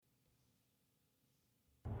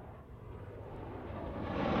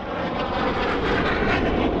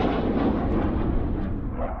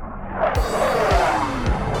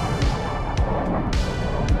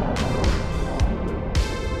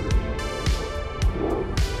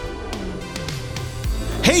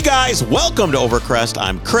Hey guys, welcome to Overcrest.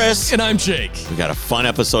 I'm Chris. And I'm Jake. We got a fun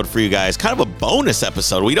episode for you guys, kind of a bonus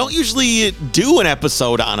episode. We don't usually do an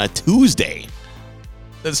episode on a Tuesday.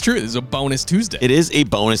 That's true. This is a bonus Tuesday. It is a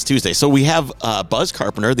bonus Tuesday. So we have Buzz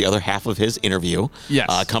Carpenter, the other half of his interview,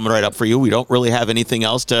 coming right up for you. We don't really have anything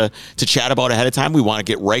else to chat about ahead of time. We want to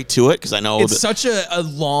get right to it because I know it's such a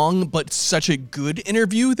long but such a good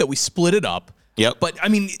interview that we split it up. Yep. But I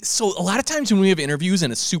mean, so a lot of times when we have interviews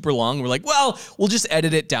and it's super long, we're like, well, we'll just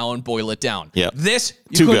edit it down, boil it down. Yep. This,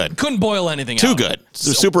 couldn't boil anything Too out. good.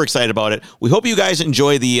 So super excited about it. We hope you guys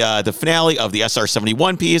enjoy the finale of the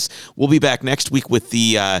SR-71 piece. We'll be back next week with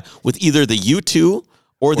with either the U2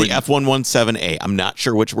 or the F117A. I'm not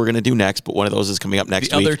sure which we're going to do next, but one of those is coming up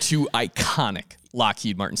next week. The other two iconic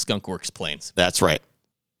Lockheed Martin Skunk Works planes. That's right.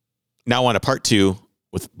 Now on to part 2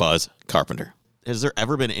 with Buzz Carpenter. Has there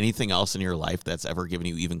ever been anything else in your life that's ever given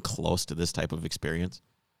you even close to this type of experience?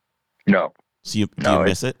 No. So do you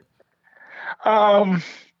miss it? I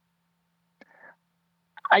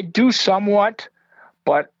do somewhat,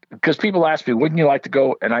 but because people ask me, wouldn't you like to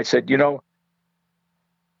go? And I said,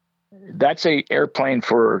 that's a airplane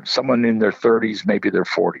for someone in their 30s, maybe their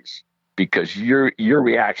 40s, because your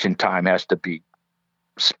reaction time has to be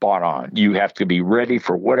spot on. You have to be ready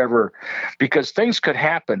for whatever, because things could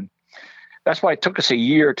happen. That's why it took us a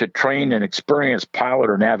year to train an experienced pilot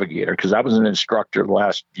or navigator, because I was an instructor the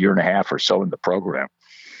last year and a half or so in the program.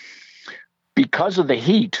 Because of the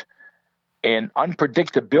heat and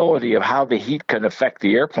unpredictability of how the heat can affect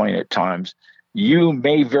the airplane at times, you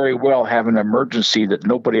may very well have an emergency that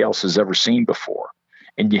nobody else has ever seen before.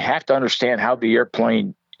 And you have to understand how the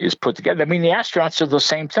airplane is put together. I mean, the astronauts are the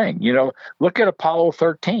same thing. Look at Apollo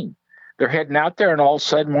 13. They're heading out there, and all of a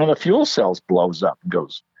sudden one of the fuel cells blows up and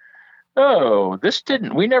goes, oh,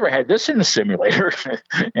 we never had this in the simulator.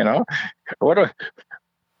 What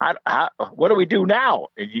do we do now?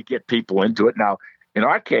 And you get people into it. Now, in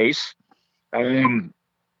our case,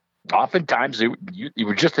 oftentimes you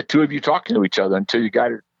were just the two of you talking to each other until you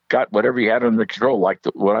got whatever you had under control, like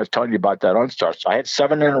what I was telling you about that OnStar. So I had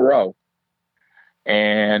 7 in a row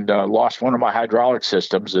and lost one of my hydraulic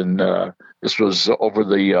systems. And this was over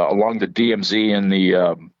along the DMZ in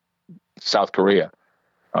the South Korea.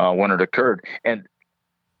 When it occurred. And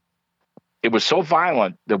it was so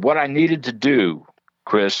violent that what I needed to do,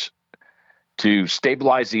 Chris, to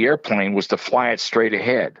stabilize the airplane was to fly it straight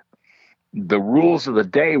ahead. The rules of the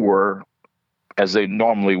day were, as they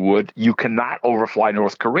normally would, you cannot overfly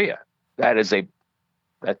North Korea. That is a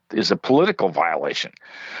political violation.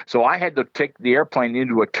 So I had to take the airplane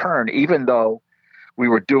into a turn, even though we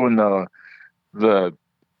were doing the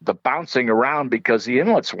bouncing around because the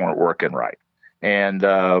inlets weren't working right. And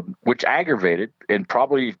which aggravated and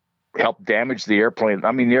probably helped damage the airplane.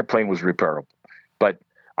 I mean, the airplane was repairable, but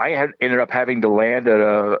I ended up having to land at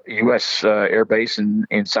a U.S. air base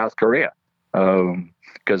in South Korea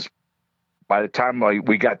because by the time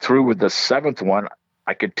we got through with the 7th one,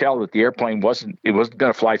 I could tell that the airplane wasn't going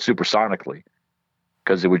to fly supersonically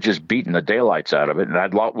because it was just beating the daylights out of it,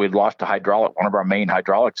 and we'd lost one of our main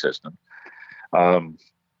hydraulic systems.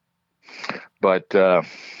 But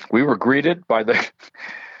we were greeted by the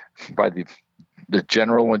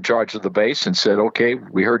general in charge of the base and said, "Okay,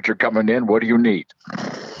 we heard you're coming in. What do you need?"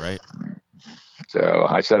 Right. So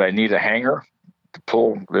I said, "I need a hanger to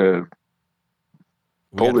pull this."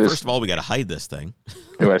 First of all, we got to hide this thing.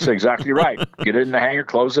 That's exactly right. Get it in the hangar,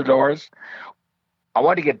 close the doors. I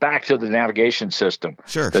want to get back to the navigation system.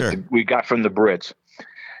 Sure. We got from the Brits.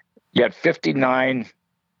 You had 59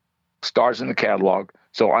 stars in the catalog.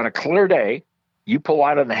 So on a clear day, you pull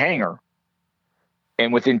out of the hangar,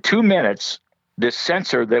 and within 2 minutes, this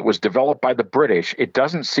sensor that was developed by the British, it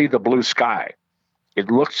doesn't see the blue sky.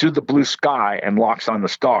 It looks through the blue sky and locks on the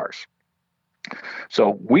stars.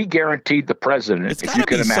 So we guaranteed the president, it's got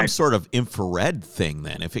to be some sort of infrared thing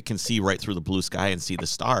then. If it can see right through the blue sky and see the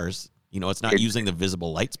stars, it's not using the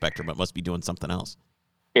visible light spectrum. It must be doing something else.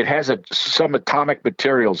 It has some atomic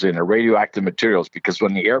materials in it, radioactive materials, because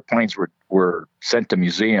when the airplanes were sent to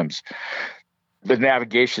museums, the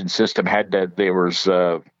navigation system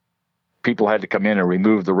people had to come in and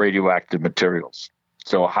remove the radioactive materials.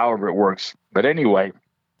 So however it works. But anyway.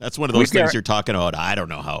 That's one of those things you're talking about. I don't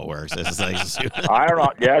know how it works. I don't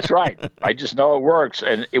know. Yeah, that's right. I just know it works.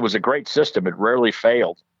 And it was a great system. It rarely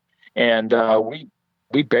failed. And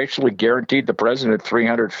we basically guaranteed the president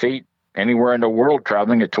 300 feet anywhere in the world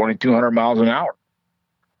traveling at 2,200 miles an hour.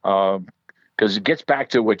 Because it gets back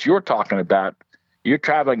to what you're talking about. You're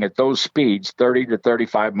traveling at those speeds, 30 to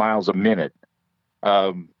 35 miles a minute.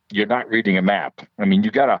 You're not reading a map. I mean,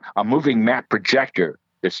 you got a moving map projector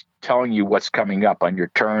It's telling you what's coming up on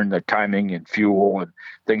your turn, the timing and fuel and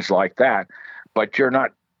things like that. But you're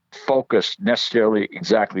not focused necessarily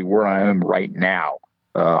exactly where I am right now.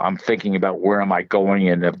 I'm thinking about where am I going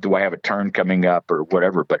and do I have a turn coming up or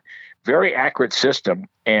whatever. But very accurate system.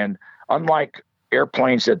 And unlike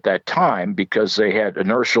airplanes at that time, because they had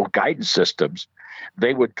inertial guidance systems,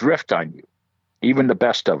 they would drift on you, even the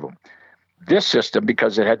best of them. This system,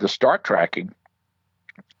 because it had the start tracking,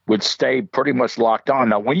 would stay pretty much locked on.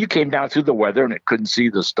 Now, when you came down through the weather and it couldn't see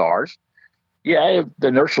the stars, yeah, the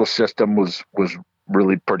inertial system was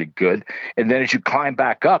really pretty good. And then as you climb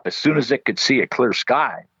back up, as soon as it could see a clear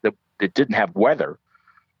sky that it didn't have weather,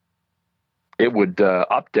 it would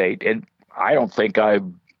update. And I don't think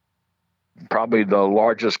probably the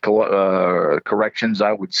largest corrections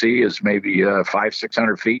I would see is maybe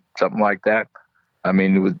 500-600 feet, something like that. I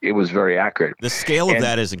mean, it was very accurate. The scale of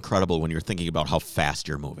that is incredible when you're thinking about how fast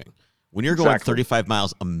you're moving. When you're going 35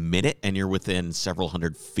 miles a minute and you're within several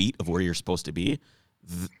hundred feet of where you're supposed to be,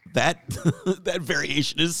 that that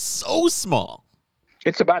variation is so small.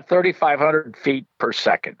 It's about 3,500 feet per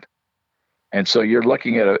second. And so you're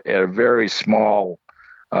looking at a very small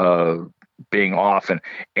being off.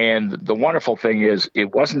 And the wonderful thing is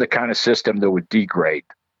it wasn't the kind of system that would degrade.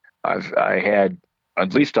 I had,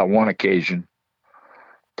 at least on one occasion,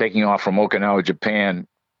 taking off from Okinawa, Japan,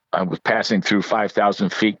 I was passing through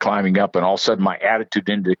 5,000 feet climbing up, and all of a sudden my attitude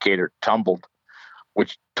indicator tumbled,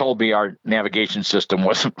 which told me our navigation system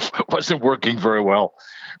wasn't working very well,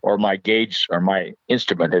 or my gauge or my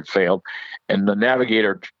instrument had failed. And the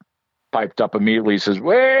navigator piped up immediately, says,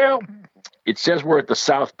 "Well, it says we're at the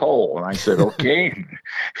South Pole." And I said, "Okay,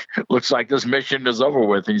 looks like this mission is over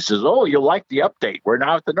with." And he says, "Oh, you'll like the update. We're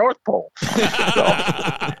now at the North Pole."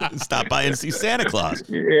 Stop by and see Santa Claus.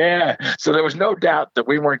 Yeah. So there was no doubt that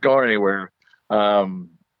we weren't going anywhere.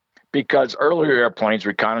 Because earlier airplanes,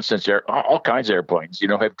 reconnaissance, all kinds of airplanes,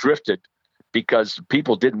 have drifted because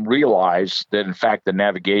people didn't realize that, in fact, the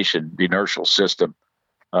navigation, the inertial system,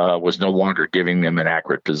 was no longer giving them an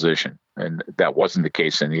accurate position. And that wasn't the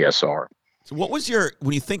case in the SR. So what was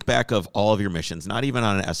when you think back of all of your missions, not even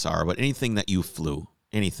on an SR, but anything that you flew,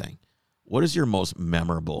 anything, what is your most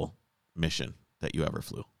memorable mission that you ever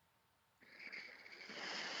flew?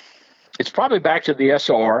 It's probably back to the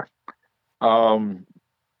SR.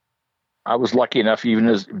 I was lucky enough, even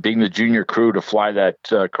as being the junior crew, to fly that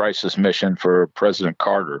crisis mission for President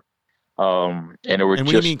Carter. And when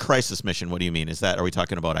you mean crisis mission, what do you mean? Are we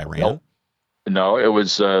talking about Iran? No, it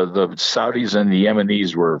was the Saudis and the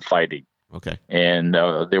Yemenis were fighting. Okay. And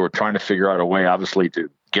they were trying to figure out a way, obviously, to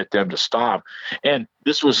get them to stop. And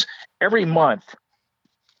this was every month,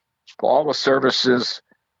 all the services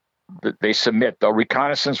that they submit. The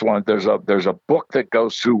reconnaissance one, there's a book that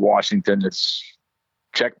goes through Washington. It's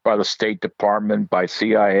checked by the State Department, by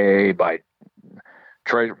CIA, by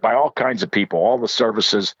all kinds of people, all the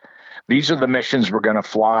services. These are the missions we're going to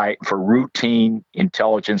fly for routine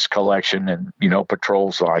intelligence collection and,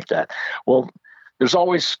 patrols like that. Well, there's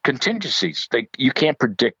always contingencies. You can't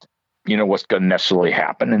predict, what's going to necessarily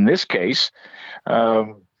happen. In this case,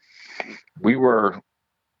 when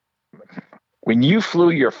you flew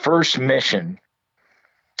your first mission,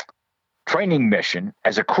 training mission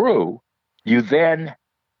as a crew, you then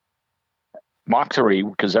Mach 3,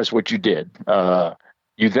 because that's what you did.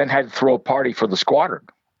 You then had to throw a party for the squadron.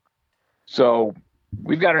 So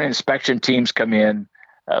we've got our inspection teams come in.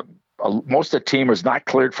 Most of the team is not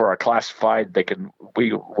cleared for our classified.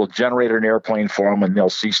 We will generate an airplane for them, and they'll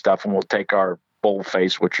see stuff, and we'll take our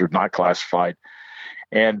boldface, which are not classified.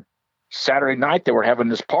 And Saturday night they were having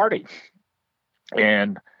this party,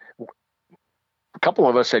 and a couple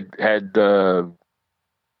of us had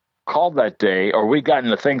called that day, or we got in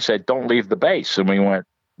the thing said, "Don't leave the base," and we went,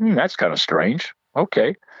 "That's kind of strange."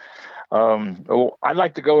 Okay, I'd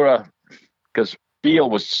like to go to, because Beale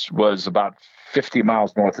was about 50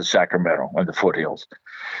 miles north of Sacramento on the foothills.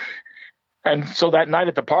 And so that night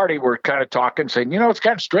at the party, we're kind of talking, saying, it's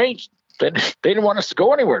kind of strange. They didn't want us to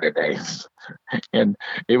go anywhere today. And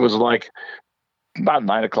it was like about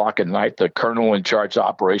 9 o'clock at night, the colonel in charge of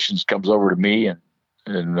operations comes over to me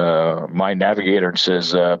and my navigator and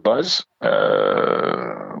says, "Buzz,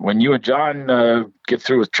 when you and John get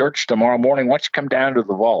through with church tomorrow morning, why don't you come down to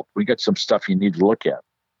the vault? We got some stuff you need to look at."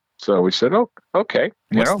 So we said, "Oh, okay."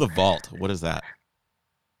 What's the vault? What is that?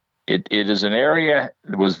 It is an area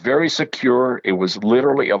that was very secure. It was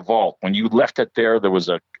literally a vault. When you left it there was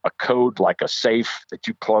a code like a safe that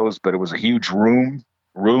you closed, but it was a huge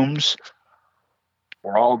rooms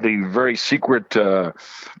where all the very secret, the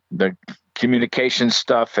communication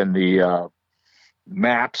stuff and the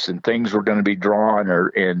maps and things were going to be drawn,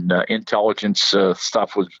 and intelligence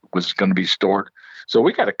stuff was going to be stored. So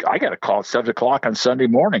I got a call at 7:00 on Sunday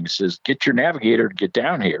morning. It says, get your navigator to get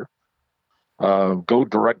down here.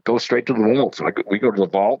 Go straight to the vault. So we go to the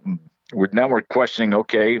vault, and we're questioning,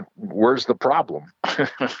 okay, where's the problem?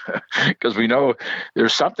 Because we know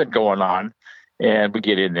there's something going on, and we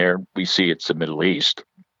get in there, we see it's the Middle East.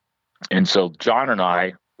 And so John and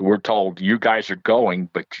I, we're told, you guys are going,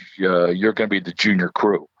 but you're going to be the junior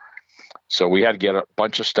crew. So we had to get a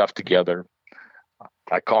bunch of stuff together.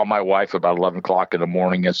 I called my wife about 11:00 in the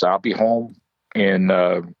morning and said, I'll be home in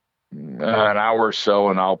an hour or so,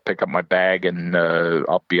 and I'll pick up my bag, and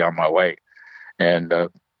I'll be on my way. And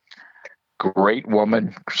great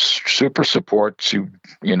woman, super support. She,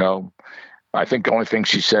 I think the only thing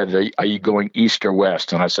she said, are you going east or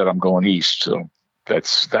west? And I said, I'm going east. So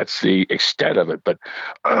that's the extent of it. But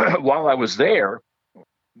while I was there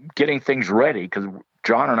getting things ready, because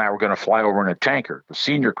John and I were going to fly over in a tanker, the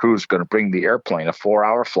senior crew is going to bring the airplane, a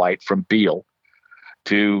 4-hour flight from Beale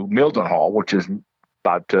to Mildenhall, which is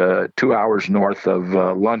about 2 hours north of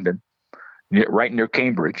London, right near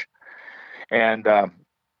Cambridge. And the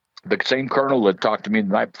same colonel that talked to me the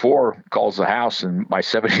night before calls the house, and my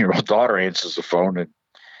 7-year-old daughter answers the phone, and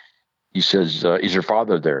he says, is your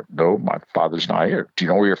father there? No, my father's not here. Do you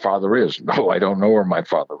know where your father is? No, I don't know where my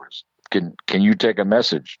father is. Can you take a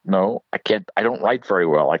message? No, I can't. I don't write very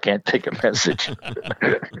well. I can't take a message.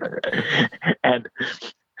 And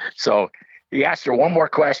so he asked her one more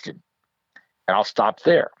question, and I'll stop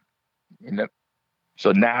there.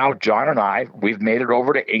 So now John and I, we've made it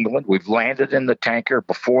over to England. We've landed in the tanker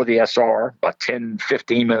before the SR, about 10,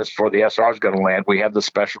 15 minutes before the SR is going to land. We have the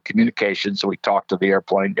special communication, so we talk to the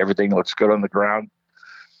airplane. Everything looks good on the ground.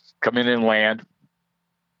 Come in and land.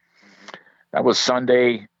 That was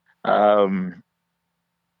Sunday.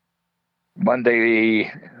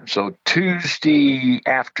 Monday, so Tuesday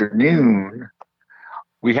afternoon,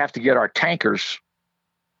 we have to get our tankers.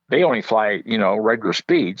 They only fly, regular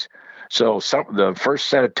speeds. So the first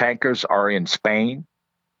set of tankers are in Spain.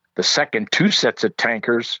 The second 2 sets of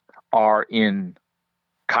tankers are in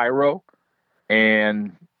Cairo.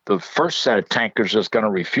 And the first set of tankers that's going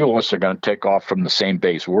to refuel us are going to take off from the same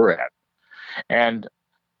base we're at. And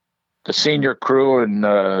the senior crew and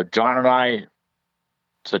John and I,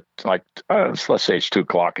 let's say it's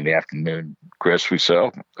 2:00 in the afternoon, Chris, we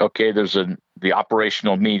said, okay, there's the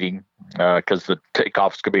operational meeting because the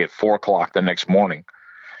takeoff is going to be at 4:00 the next morning.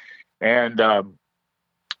 And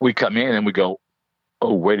we come in and we go,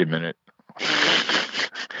 oh, wait a minute.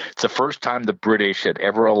 It's the first time the British had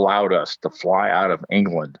ever allowed us to fly out of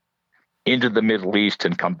England into the Middle East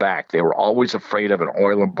and come back. They were always afraid of an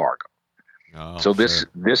oil embargo. Oh, so this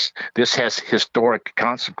has historic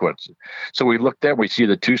consequences. So we look there, we see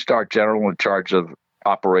the 2-star general in charge of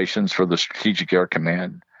operations for the Strategic Air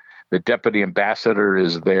Command. The deputy ambassador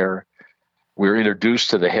is there. We're introduced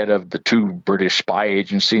to the head of the 2 British spy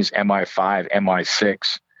agencies, MI5,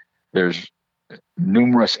 MI6. There's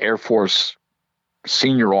numerous Air Force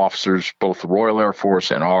senior officers, both Royal Air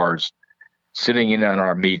Force and ours, sitting in on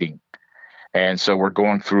our meeting. And so we're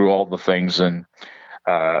going through all the things, and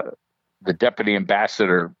the deputy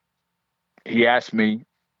ambassador, he asked me,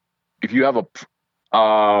 if you have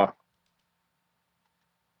I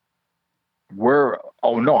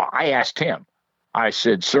asked him. I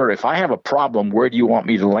said, sir, if I have a problem, where do you want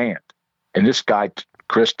me to land? And this guy,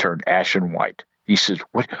 Chris, turned ashen white. He says,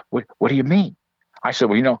 what do you mean? I said,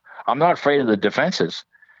 well, I'm not afraid of the defenses,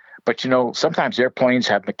 but, sometimes airplanes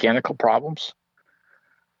have mechanical problems.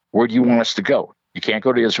 Where do you want us to go? You can't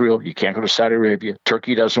go to Israel. You can't go to Saudi Arabia.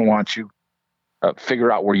 Turkey doesn't want you.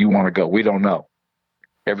 Figure out where you want to go. We don't know.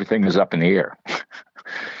 Everything is up in the air.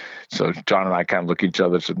 So John and I kind of look at each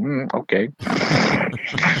other and said, okay.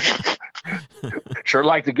 Sure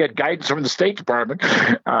like to get guidance from the State Department.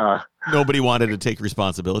 Nobody wanted to take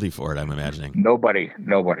responsibility for it, I'm imagining. Nobody.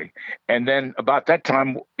 And then about that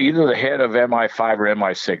time, either the head of MI5 or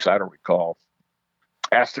MI6, I don't recall,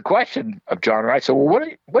 asked the question of John and I. So, well,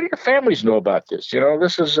 what do your families know about this?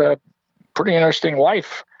 This is a pretty interesting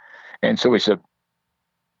life. And so we said,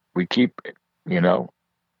 we keep, they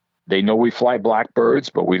know we fly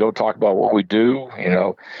Blackbirds, but we don't talk about what we do,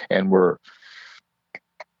 and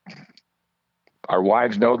our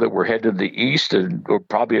wives know that we're headed to the east and we're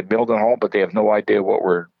probably at Mildenhall, but they have no idea what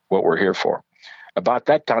we're here for. About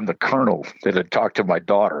that time, the colonel that had talked to my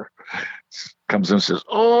daughter comes in and says,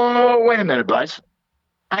 oh, wait a minute, Buzz.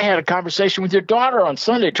 I had a conversation with your daughter on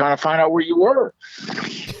Sunday trying to find out where you were.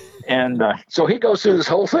 And so he goes through this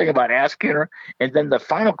whole thing about asking her. And then the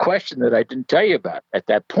final question that I didn't tell you about at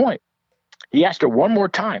that point, he asked her one more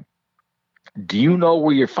time. do you know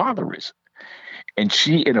where your father is? And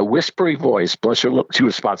she, in a whispery voice, bless her, she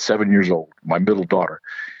was about 7 years old, my middle daughter.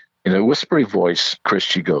 In a whispery voice, Chris,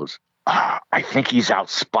 she goes, I think he's out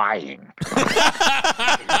spying.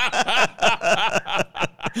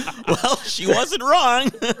 Well, she wasn't wrong.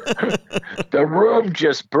 The room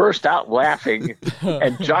just burst out laughing.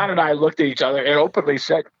 And John and I looked at each other and openly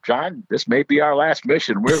said, John, this may be our last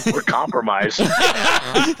mission. We're compromised.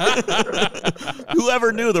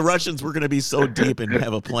 Whoever knew the Russians were going to be so deep and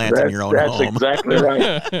have a plant in your own home. That's exactly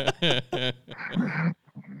right.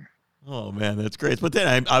 Oh, man, that's great. But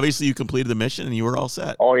then obviously you completed the mission and you were all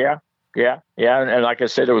set. Oh, yeah. Yeah. And like I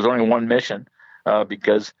said, there was only one mission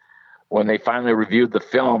because when they finally reviewed the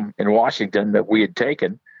film in Washington that we had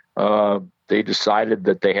taken, they decided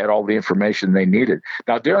that they had all the information they needed.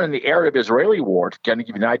 Now, during the Arab-Israeli War, to kind of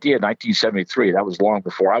give you an idea, 1973, that was long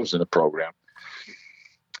before I was in the program,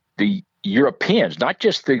 the Europeans, not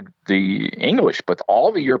just the English, but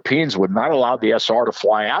all the Europeans would not allow the SR to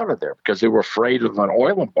fly out of there because they were afraid of an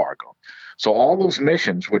oil embargo. So all those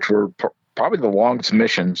missions, which were probably the longest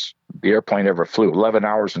missions the airplane ever flew, 11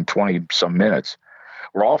 hours and 20-some minutes,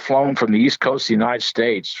 were all flown from the East Coast of the United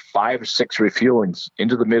States, 5 or 6 refuelings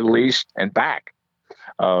into the Middle East and back.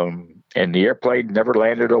 And the airplane never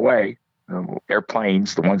landed away,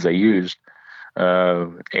 airplanes, the ones they used.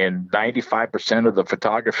 And 95% of the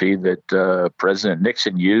photography that President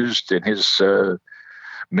Nixon used in his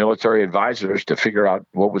military advisors to figure out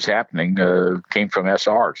what was happening came from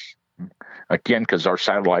SRs. Again, because our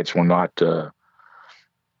satellites were not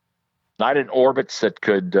in orbits that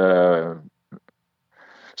could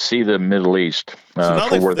see the Middle East. So now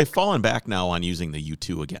they've fallen back now on using the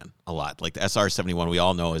U-2 again a lot. Like the SR-71, we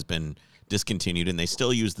all know, has been discontinued, and they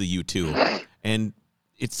still use the U-2. And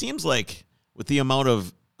it seems like with the amount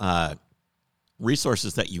of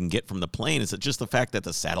resources that you can get from the plane, is it just the fact that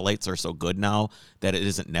the satellites are so good now that it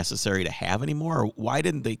isn't necessary to have anymore? Or why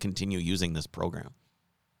didn't they continue using this program?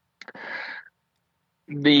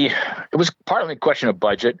 It was partly a question of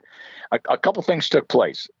budget. A couple things took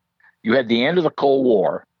place. You had the end of the Cold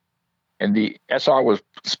War, and the SR was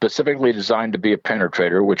specifically designed to be a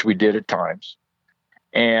penetrator, which we did at times.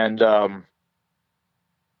 And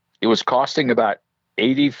it was costing about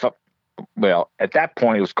at that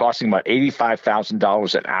point, it was costing about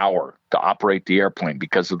 $85,000 an hour to operate the airplane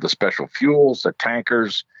because of the special fuels, the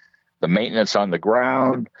tankers, the maintenance on the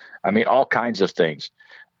ground. I mean, all kinds of things.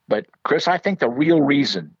 But Chris, I think the real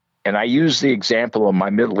reason, and I use the example of my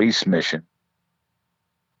Middle East mission,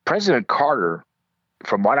 President Carter,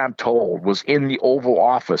 from what I'm told, was in the Oval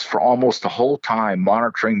Office for almost the whole time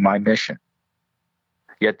monitoring my mission.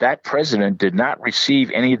 Yet that president did not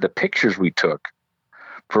receive any of the pictures we took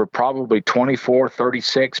for probably 24,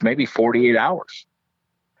 36, maybe 48 hours.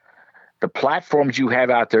 The platforms you have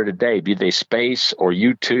out there today, be they space or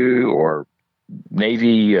U-2 or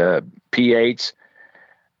Navy P-8s,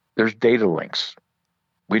 there's data links.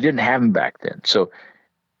 We didn't have them back then. So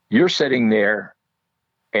you're sitting there,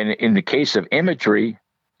 and in the case of imagery,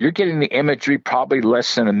 you're getting the imagery probably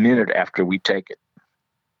less than a minute after we take it.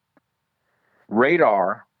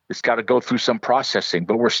 Radar, it's got to go through some processing,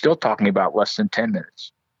 but we're still talking about less than 10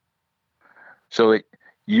 minutes. So that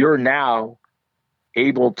you're now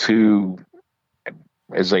able to,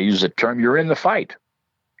 as I use the term, you're in the fight.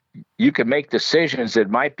 You can make decisions that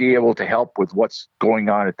might be able to help with what's going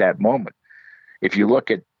on at that moment. If you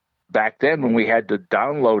look at back then when we had to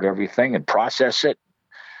download everything and process it,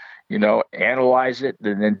 analyze it,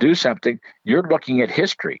 and then do something, you're looking at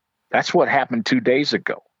history. That's what happened 2 days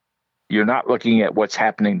ago. You're not looking at what's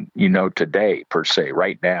happening, today per se,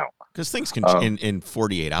 right now. Because things can, in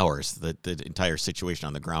 48 hours, the entire situation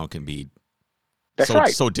on the ground can be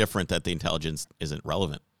so different that the intelligence isn't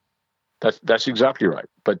relevant. That's exactly right.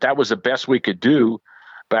 But that was the best we could do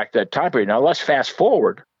back that time period. Now let's fast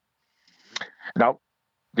forward. Now,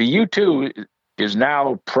 the U-2 is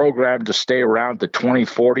now programmed to stay around to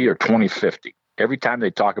 2040 or 2050. Every time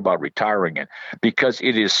they talk about retiring it, because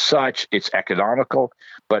it's economical,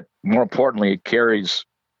 but more importantly, it carries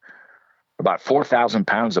about 4,000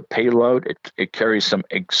 pounds of payload. It carries some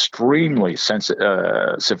extremely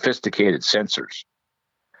sophisticated sensors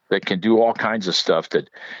that can do all kinds of stuff that,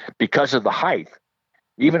 because of the height,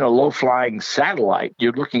 even a low-flying satellite,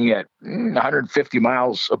 you're looking at 150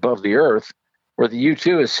 miles above the Earth, where the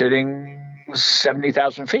U-2 is sitting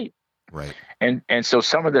 70,000 feet. Right. And so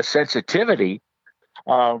some of the sensitivity,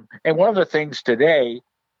 and one of the things today,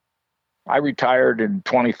 I retired in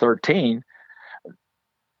 2013.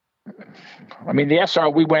 I mean, the SR,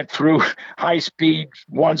 we went through high speed,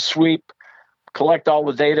 one sweep, collect all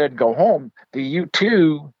the data and go home. The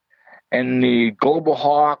U-2 and the Global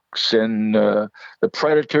Hawks and the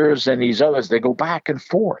Predators and these others, they go back and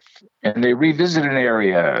forth and they revisit an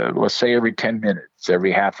area, let's say every 10 minutes,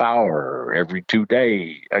 every half hour, every 2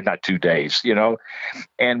 days, not 2 days,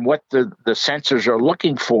 and what the sensors are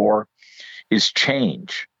looking for is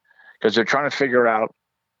change, because they're trying to figure out,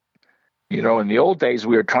 in the old days,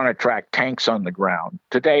 we were trying to track tanks on the ground.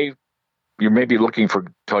 Today, you're maybe looking for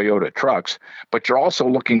Toyota trucks, but you're also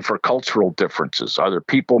looking for cultural differences. Are there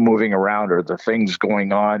people moving around? Are there things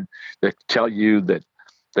going on that tell you that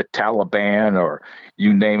the Taliban, or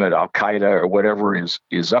you name it, Al Qaeda or whatever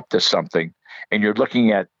is up to something? And you're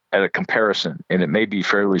looking at a comparison, and it may be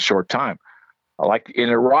fairly short time. Like in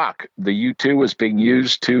Iraq, the U-2 was being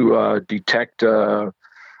used to detect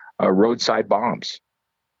roadside bombs.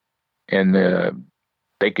 And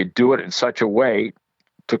they could do it in such a way,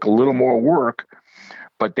 took a little more work,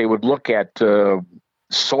 but they would look at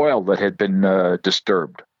soil that had been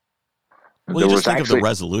disturbed. Well, you just think of the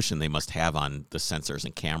resolution they must have on the sensors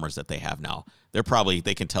and cameras that they have now.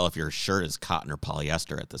 They can tell if your shirt is cotton or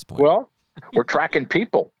polyester at this point. Well, we're tracking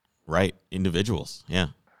people. Right. Individuals. Yeah.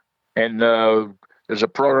 And there's a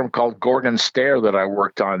program called Gorgon Stare that I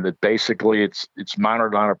worked on that basically it's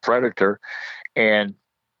mounted on a Predator, and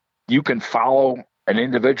you can follow an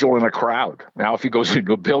individual in a crowd. Now, if he goes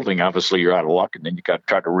into a building, obviously you're out of luck, and then you got to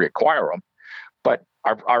try to reacquire them. But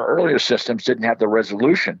our earlier systems didn't have the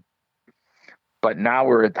resolution. But now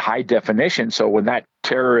we're at high definition, so when that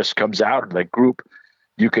terrorist comes out of that group,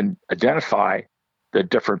 you can identify the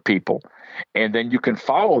different people, and then you can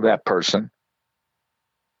follow that person,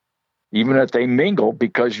 even if they mingle,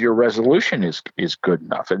 because your resolution is good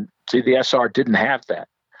enough. And see, the SR didn't have that.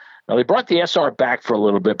 Now, they brought the SR back for a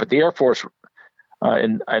little bit, but the Air Force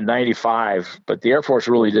in 95, but the Air Force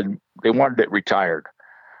really didn't. They wanted it retired.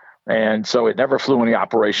 And so it never flew any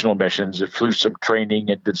operational missions. It flew some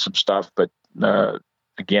training and did some stuff, but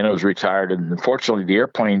again, it was retired. And unfortunately, the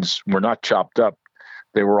airplanes were not chopped up.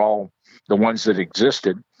 They were all, the ones that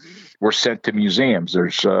existed were sent to museums.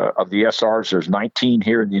 There's of the SRs, there's 19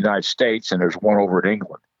 here in the United States, and there's one over in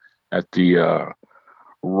England at the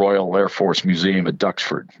Royal Air Force Museum at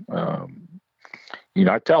Duxford.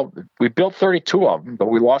 We built 32 of them, but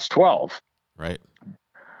we lost 12. Right.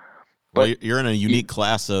 Well, you're in a unique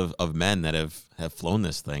class of men that have flown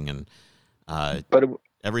this thing, and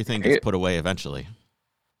everything gets put away eventually.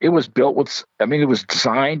 It was built it was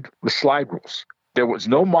designed with slide rules. There was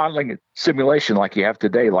no modeling and simulation like you have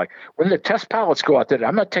today. Like when the test pilots go out there,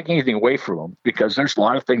 I'm not taking anything away from them, because there's a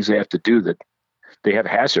lot of things they have to do that they have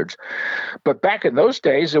hazards. But back in those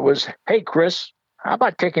days, it was, hey, Chris, how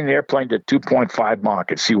about taking the airplane to 2.5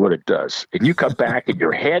 Mach and see what it does? And you come back and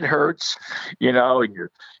your head hurts, and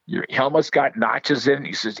your helmet's got notches in it.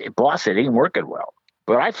 He says, hey, boss, it ain't working well.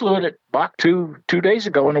 But I flew it at Mach 2 days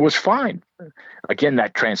ago, and it was fine. Again,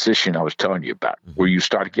 that transition I was telling you about, where you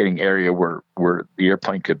start getting area where the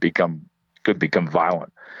airplane could become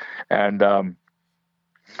violent. And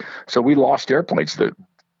so we lost airplanes.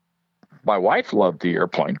 My wife loved the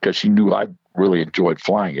airplane because she knew I really enjoyed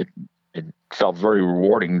flying it. It felt very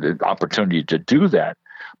rewarding, the opportunity to do that.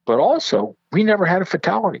 But also, we never had a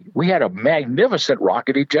fatality. We had a magnificent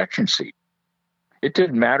rocket ejection seat. It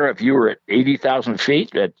didn't matter if you were at 80,000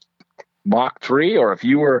 feet at Mach 3 or if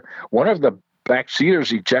you were one of the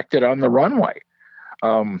backseaters ejected on the runway.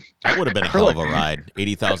 That would have been a hell of a ride.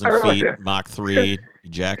 80,000 feet, Mach 3,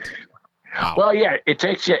 eject. Wow. Well, yeah, it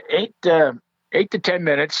takes you 8 to 10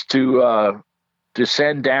 minutes to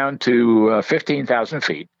descend down to 15,000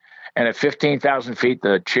 feet. And at 15,000 feet,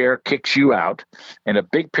 the chair kicks you out and a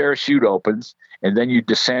big parachute opens, and then you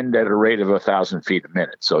descend at a rate of 1,000 feet a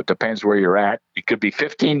minute. So it depends where you're at. It could be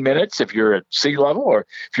 15 minutes if you're at sea level, or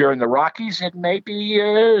if you're in the Rockies, it may be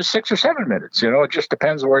 6 or 7 minutes. It just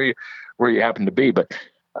depends where you happen to be, but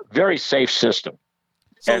a very safe system.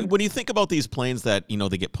 So when you think about these planes that,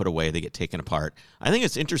 they get put away, they get taken apart, I think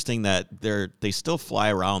it's interesting that they still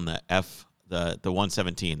fly around the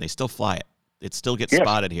 117. They still fly it. It still gets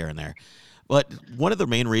spotted here and there. But one of the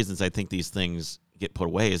main reasons I think these things get put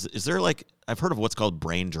away is there, like, I've heard of what's called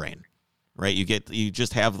brain drain, right? You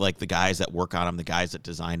just have like the guys that work on them, the guys that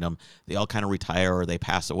designed them, they all kind of retire or they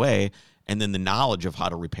pass away. And then the knowledge of how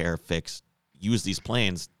to repair, fix, use these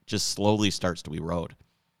planes just slowly starts to erode.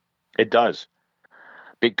 It does.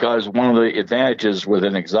 Because one of the advantages with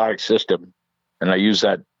an exotic system, and I use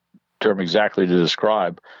that term exactly to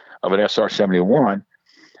describe, of an SR-71,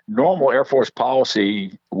 normal Air Force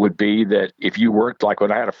policy would be that if you worked, like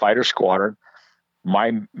when I had a fighter squadron,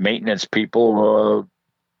 my maintenance people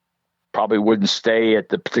probably wouldn't stay at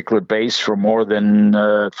the particular base for more than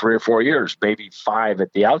 3 or 4 years, maybe 5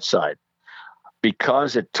 at the outside.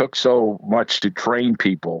 because it took so much to train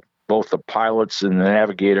people, both the pilots and the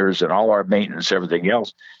navigators and all our maintenance, everything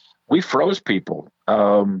else, we froze people.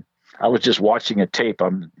 I was just watching a tape.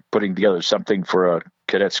 I'm putting together something for a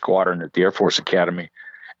cadet squadron at the Air Force Academy.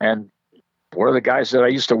 And one of the guys that I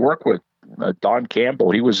used to work with, Don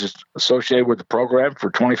Campbell, he was associated with the program for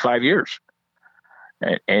 25 years.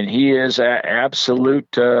 And he is an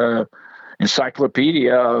absolute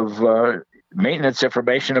encyclopedia of maintenance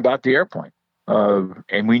information about the airplane.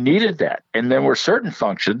 And we needed that. And there were certain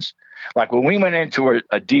functions, like when we went into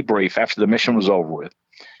a debrief after the mission was over with,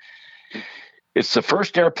 it's the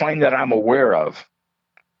first airplane that I'm aware of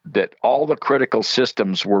that all the critical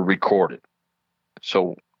systems were recorded.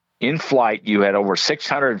 So in flight, you had over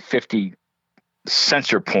 650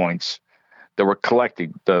 sensor points that were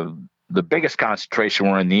collected. The biggest concentration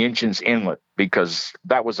were in the engine's inlet because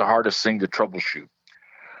that was the hardest thing to troubleshoot.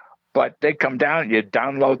 But they'd come down, you'd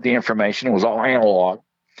download the information. It was all analog.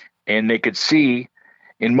 And they could see,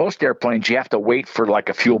 in most airplanes, you have to wait for like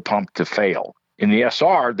a fuel pump to fail. In the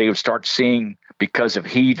SR, they would start seeing, because of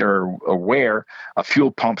heat or wear, a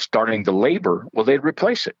fuel pump starting to labor. Well, they'd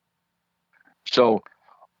replace it. So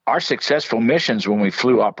our successful missions when we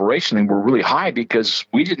flew operationally were really high because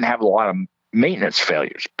we didn't have a lot of maintenance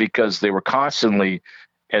failures because they were constantly,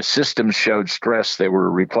 as systems showed stress, they were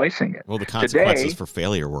replacing it. Well, the consequences for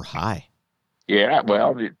failure were high. Yeah,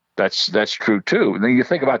 well, that's true too. And then you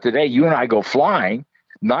think about today, you and I go flying,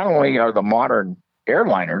 not only are the modern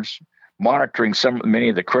airliners monitoring many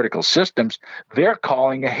of the critical systems, they're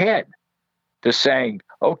calling ahead. They're saying,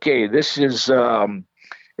 okay, this is a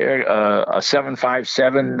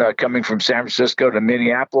 757 coming from San Francisco to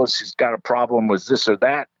Minneapolis. He's got a problem with this or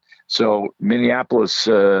that. So Minneapolis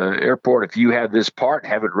airport, if you have this part,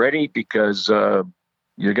 have it ready because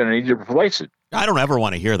you're going to need to replace it. I don't ever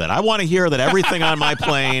want to hear that. I want to hear that everything on my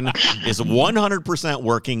plane is 100%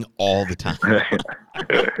 working all the time.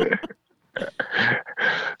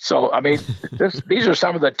 So, I mean, these are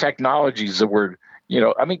some of the technologies that were,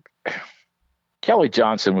 Kelly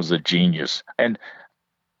Johnson was a genius. And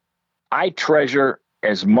I treasure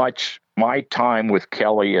as much my time with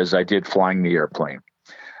Kelly as I did flying the airplane.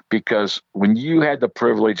 Because when you had the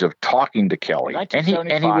privilege of talking to Kelly, and he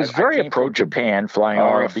was very approachable, Japan flying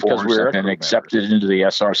RF because we were and accepted into the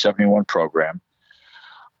SR-71 program.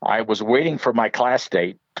 I was waiting for my class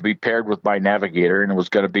date to be paired with my navigator, and it was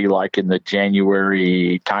going to be like in the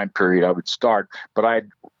January time period I would start. But I had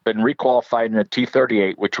been requalified in a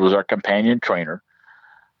T-38, which was our companion trainer.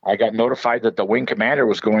 I got notified that the wing commander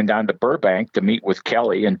was going down to Burbank to meet with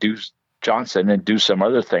Kelly and Johnson and do some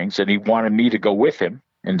other things, and he wanted me to go with him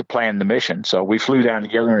and to plan the mission. So we flew down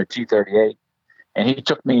together in a T-38, and he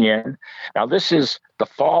took me in. Now, this is the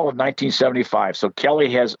fall of 1975, so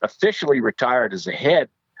Kelly has officially retired as the head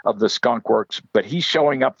of the Skunk Works, but he's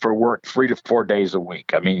showing up for work 3 to 4 days a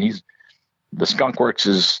week. I mean, the Skunk Works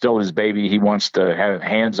is still his baby. He wants to have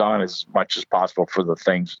hands-on as much as possible for the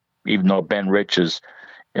things, even though Ben Rich is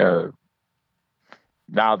now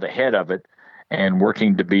the head of it and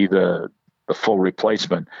working to be the full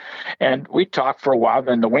replacement. And we talked for a while.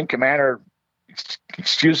 Then the wing commander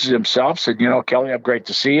excuses himself, said, Kelly, I'm great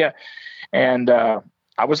to see you. And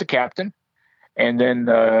I was a captain. And then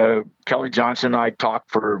Kelly Johnson and I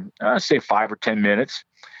talked for, say, 5 or 10 minutes.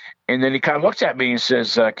 And then he kind of looks at me and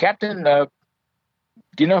says, Captain, do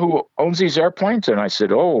you know who owns these airplanes? And I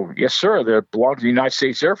said, oh, yes, sir. They belong to the United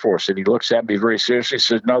States Air Force. And he looks at me very seriously and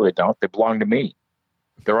says, no, they don't. They belong to me.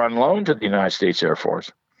 They're on loan to the United States Air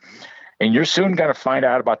Force. And you're soon going to find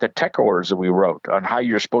out about the tech orders that we wrote on how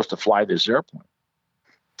you're supposed to fly this airplane.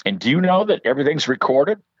 And do you know that everything's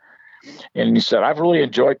recorded? And he said, I've really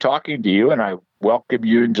enjoyed talking to you, and I welcome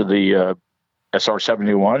you into the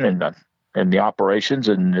SR-71 and the operations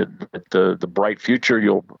and the bright future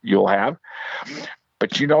you'll have.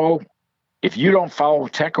 But, if you don't follow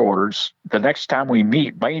tech orders, the next time we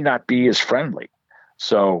meet may not be as friendly.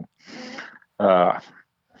 So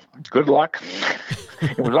good luck.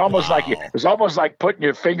 It was almost like putting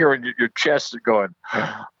your finger in your chest and going,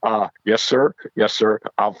 yes, sir.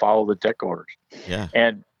 I'll follow the tech orders. Yeah.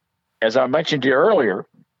 And as I mentioned to you earlier,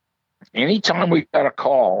 anytime we got a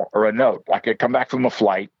call or a note, like I'd come back from a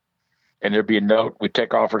flight and there'd be a note, we'd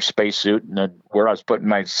take off our spacesuit, and then where I was putting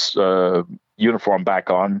my uniform back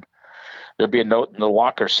on, there'd be a note in the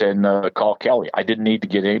locker saying, call Kelly. I didn't need to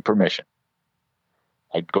get any permission.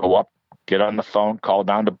 I'd go up, get on the phone, call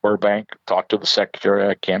down to Burbank, talk to the secretary.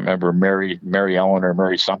 I can't remember, Mary Ellen or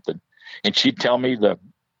Mary something. And she'd tell me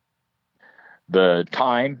the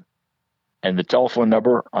time and the telephone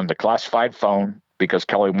number on the classified phone because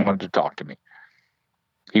Kelly wanted to talk to me.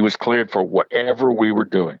 He was cleared for whatever we were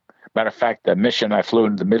doing. Matter of fact, the mission I flew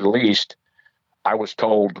into the Middle East, I was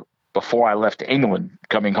told before I left England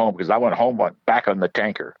coming home, because I went home back on the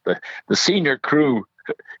tanker. The senior crew,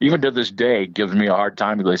 even to this day, gives me a hard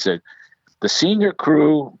time. They said, the senior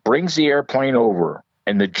crew brings the airplane over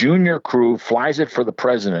and the junior crew flies it for the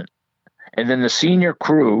president. And then the senior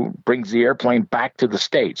crew brings the airplane back to the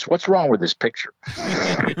States. What's wrong with this picture?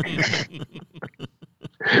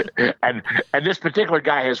 and this particular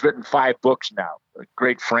guy has written 5 books now, a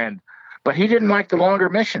great friend. But he didn't like the longer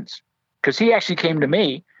missions, because he actually came to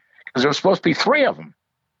me because there was supposed to be 3 of them.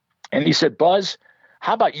 And he said, Buzz,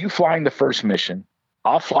 how about you flying the first mission?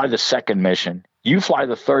 I'll fly the second mission. You fly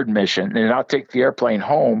the third mission, and I'll take the airplane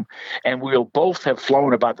home, and we'll both have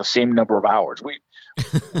flown about the same number of hours.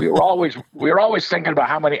 We were always thinking about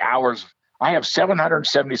how many hours. I have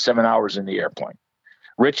 777 hours in the airplane.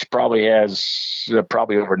 Rich probably has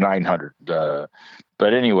probably over 900.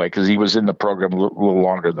 But anyway, because he was in the program a little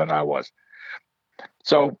longer than I was.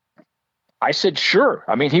 So I said, sure.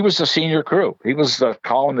 I mean, he was the senior crew. He was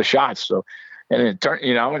calling the shots. So, and it turned,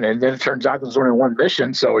 and then it turns out there's only one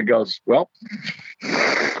mission. So he goes, well,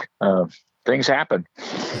 things happen.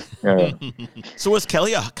 So was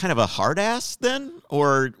Kelly a kind of a hard ass then,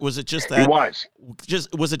 or was it just that he was?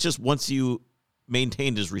 Was it just once you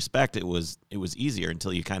maintained his respect, it was easier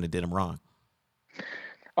until you kind of did him wrong?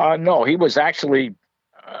 No, he was actually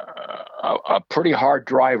a pretty hard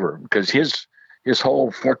driver, because his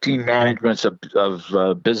whole 14 managements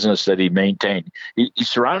of business that he maintained, he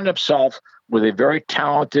surrounded himself with a very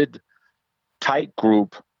talented, tight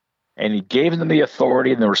group, and he gave them the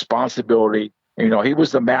authority and the responsibility. He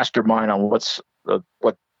was the mastermind on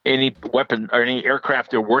what any weapon or any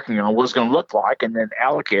aircraft they're working on was going to look like, and then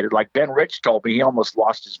allocated. Like Ben Rich told me, he almost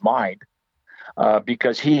lost his mind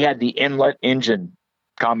because he had the inlet engine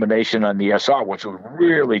combination on the SR, which was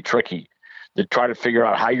really tricky to try to figure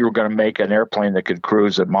out how you were going to make an airplane that could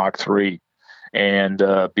cruise at Mach 3 and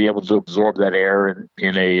be able to absorb that air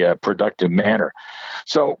in a productive manner.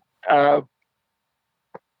 So,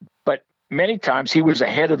 but many times he was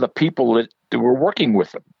ahead of the people that were working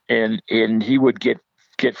with him, and he would get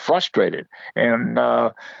frustrated. And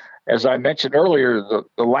as I mentioned earlier,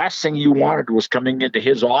 the last thing you wanted was coming into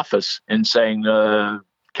his office and saying,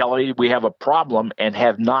 Kelly, we have a problem, and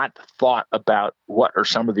have not thought about what are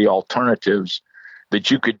some of the alternatives that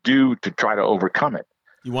you could do to try to overcome it.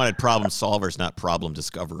 You wanted problem solvers, not problem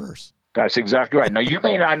discoverers. That's exactly right. Now, you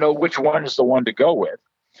may not know which one is the one to go with.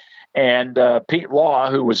 And Pete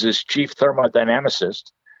Law, who was his chief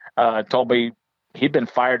thermodynamicist, told me he'd been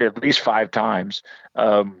fired at least 5 times.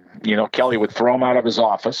 Kelly would throw him out of his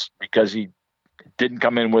office because he didn't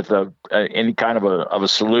come in with any kind of a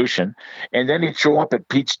solution. And then he'd show up at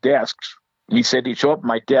Pete's desk. He said he'd show up at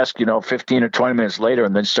my desk, 15 or 20 minutes later,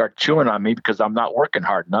 and then start chewing on me because I'm not working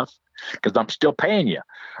hard enough, because I'm still paying you.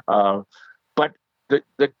 But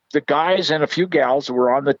the guys and a few gals who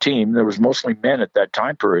were on the team, there was mostly men at that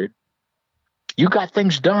time period, you got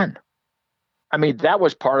things done. I mean, that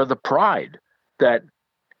was part of the pride, that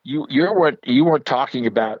you weren't talking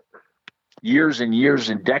about years and years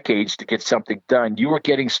and decades to get something done. You were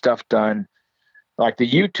getting stuff done. Like the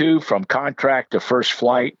U-2 from contract to first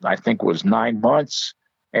flight, I think was 9 months,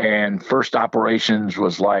 and first operations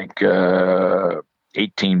was like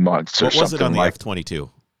 18 months. What was it on the like F-22?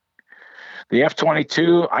 The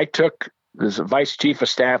F-22, I took as a vice chief of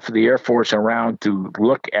staff for the Air Force around to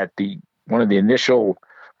look at one of the initial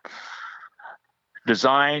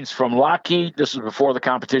designs from Lockheed. This was before the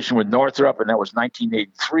competition with Northrop, and that was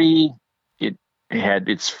 1983.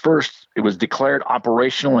 It was declared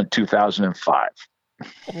operational in 2005.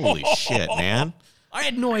 Holy shit, man. I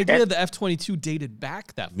had no idea the F-22 dated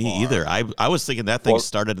back that far. Me either. I was thinking that thing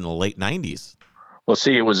started in the late 90s. Well,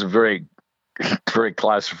 see, it was a very, very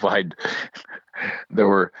classified. There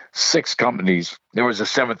were 6 companies. There was a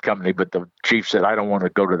 7th company, but the chief said, I don't want to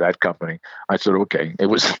go to that company. I said, okay. It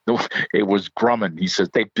was Grumman. He says,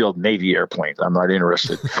 they build Navy airplanes. I'm not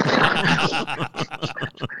interested.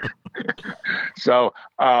 So,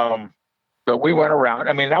 but we went around.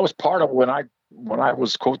 I mean, that was part of when I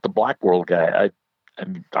was, quote, the Black World guy.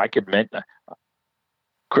 I could mention,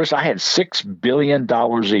 Chris, I had $6 billion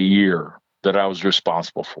a year that I was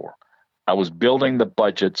responsible for. I was building the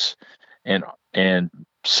budgets and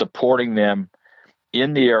supporting them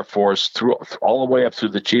in the Air Force through all the way up through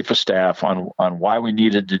the chief of staff on why we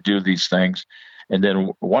needed to do these things. And then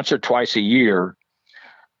once or twice a year,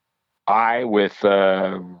 I, with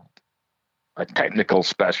a technical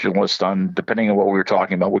specialist on, depending on what we were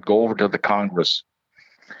talking about, would go over to the Congress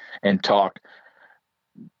and talk.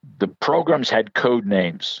 The programs had code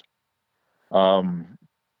names,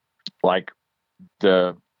 like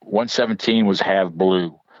the 117 was Have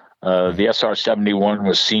Blue. The SR-71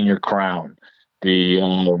 was Senior Crown. The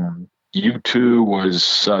U2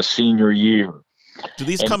 was Senior Year. Do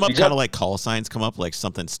these come up kind of like call signs come up, like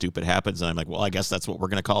something stupid happens, and I'm like, well, I guess that's what we're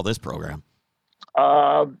going to call this program?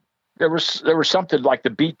 There was something like the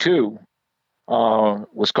B2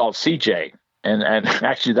 was called CJ, and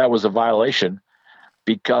actually that was a violation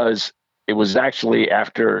because it was actually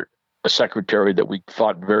after a secretary that we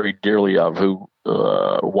thought very dearly of, who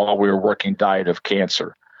while we were working died of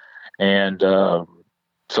cancer, and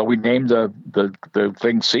so we named the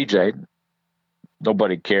thing CJ.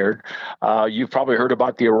 Nobody cared. You've probably heard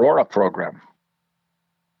about the Aurora program.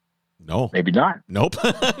 No, maybe not. Nope.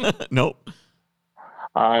 Nope.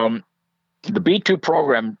 The B2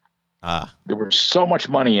 program, there was so much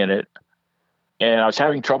money in it, and I was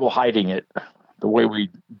having trouble hiding it the way we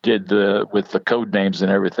did with the code names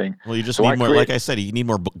and everything. Well, you just need more, like I said, you need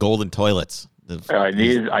more golden toilets. I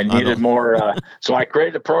needed more. So I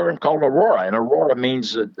created a program called Aurora, and Aurora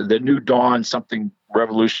means the new dawn, something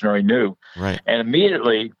revolutionary new. Right. And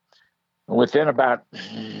immediately, within about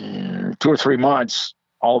 2 or 3 months,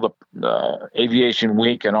 all the Aviation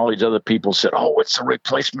Week and all these other people said, "Oh, it's a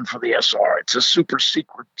replacement for the SR. It's a super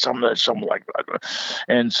secret, something like that."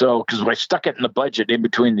 And so, because I stuck it in the budget in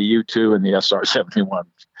between the U2 and the SR-71,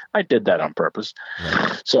 I did that on purpose.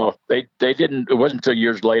 Right. So they didn't. It wasn't until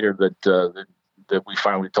years later that we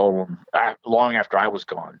finally told them, long after I was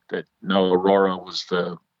gone, that no, Aurora was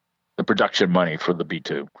the production money for the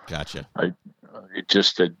B2. Gotcha. It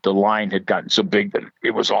just that the line had gotten so big that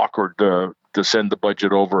it was awkward to send the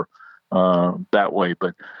budget over that way.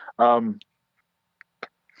 But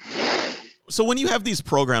so when you have these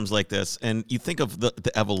programs like this, and you think of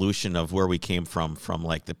the evolution of where we came from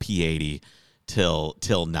like the P-80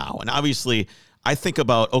 till now, and obviously I think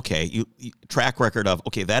about, okay, you track record of,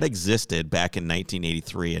 okay, that existed back in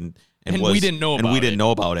 1983, and we didn't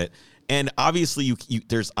know about it. And obviously,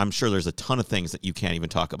 I'm sure there's a ton of things that you can't even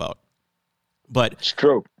talk about. But it's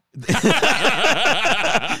true.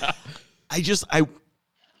 I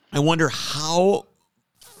wonder how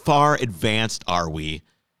far advanced are we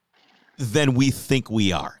than we think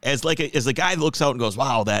we are. As a guy looks out and goes,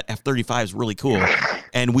 wow, that F-35 is really cool,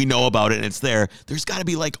 and we know about it and it's there. There's got to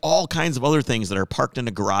be like all kinds of other things that are parked in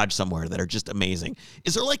a garage somewhere that are just amazing.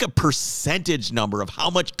 Is there like a percentage number of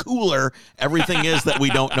how much cooler everything is that we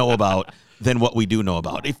don't know about than what we do know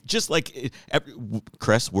about? If just like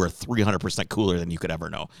Chris, we're 300% cooler than you could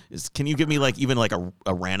ever know. Can you give me like even like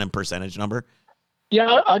a random percentage number?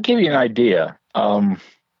 Yeah, I'll give you an idea.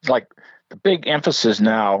 Like the big emphasis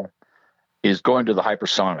now is going to the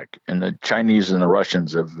hypersonic, and the Chinese and the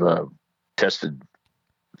Russians have tested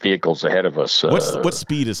vehicles ahead of us. What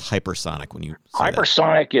speed is hypersonic when you say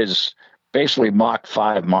hypersonic that? Is basically Mach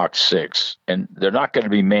 5, Mach 6, and they're not going to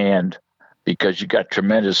be manned because you got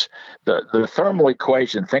tremendous the thermal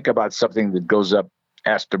equation. Think about something that goes up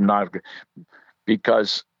astronomically,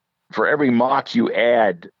 because for every Mach you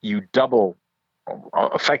add, you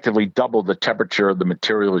effectively double the temperature of the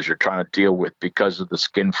materials you're trying to deal with because of the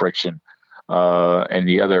skin friction and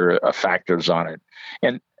the other factors on it.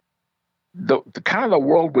 And the kind of the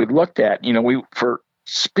world we looked at, for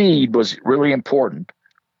speed was really important.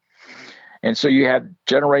 And so you had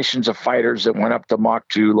generations of fighters that went up to Mach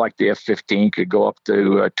 2, like the F-15 could go up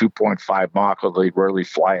to 2.5 Mach, although they rarely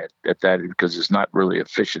fly it at that because it's not really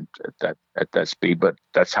efficient at that speed, but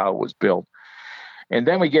that's how it was built. And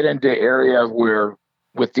then we get into area where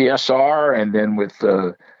with the SR and then with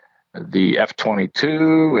the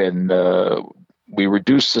F-22, and we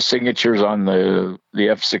reduce the signatures on the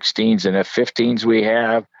F-16s and F-15s we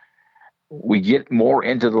have. We get more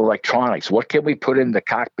into the electronics. What can we put in the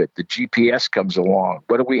cockpit? The GPS comes along.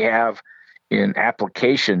 What do we have in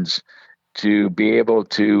applications to be able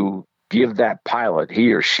to give that pilot,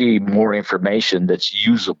 he or she, more information that's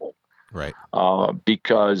usable? Right.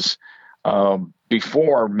 Because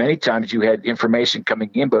before, many times you had information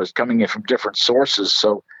coming in, but it was coming in from different sources.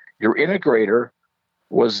 So your integrator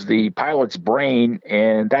was the pilot's brain,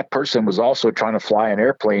 and that person was also trying to fly an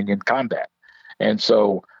airplane in combat. And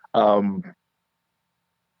so I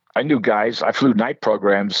knew guys. I flew night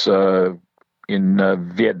programs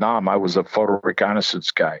in Vietnam. I was a photo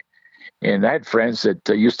reconnaissance guy. And I had friends that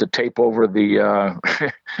used to tape over the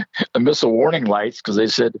missile warning lights because they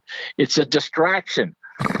said, it's a distraction.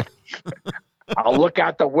 I'll look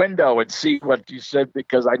out the window and see what you said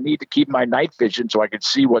because I need to keep my night vision so I can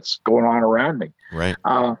see what's going on around me. Right.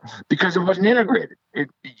 Because it wasn't integrated. You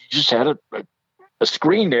just had a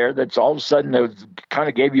screen there that's all of a sudden it kind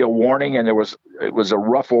of gave you a warning, and it was a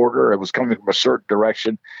rough order. It was coming from a certain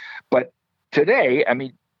direction. But today, I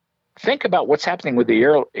mean, think about what's happening with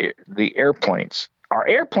the airplanes. Our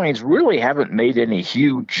airplanes really haven't made any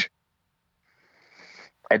huge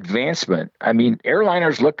advancement. I mean,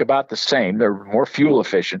 airliners look about the same. They're more fuel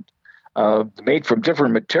efficient, made from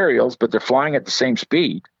different materials, but they're flying at the same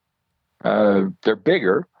speed. They're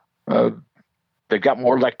bigger. They've got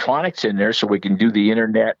more electronics in there, so we can do the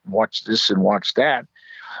internet, watch this and watch that.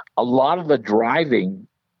 A lot of the driving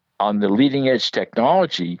on the leading edge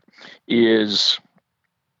technology is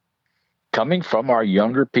coming from our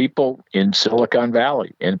younger people in Silicon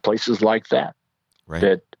Valley and places like that, Right.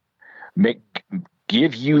 that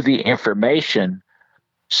give you the information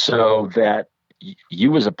so that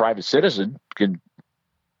you as a private citizen can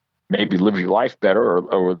maybe live your life better,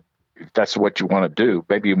 or if that's what you want to do.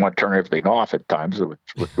 Maybe you want to turn everything off at times, which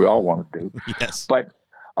we all want to do. Yes. But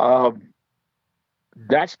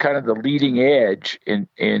that's kind of the leading edge,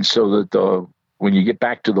 and so that when you get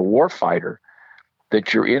back to the warfighter,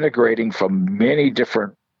 that you're integrating from many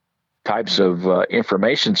different types of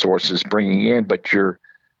information sources bringing in, but you're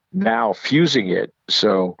now fusing it.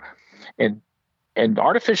 So, and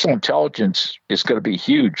artificial intelligence is going to be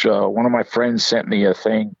huge. One of my friends sent me a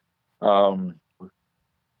thing.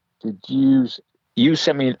 Did you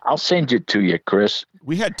send me? I'll send it to you, Chris.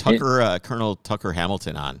 We had Colonel Tucker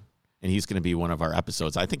Hamilton on, and he's going to be one of our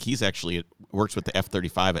episodes. I think he's actually works with the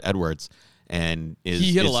F-35 at Edwards, and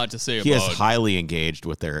he had a lot to say about. He is highly engaged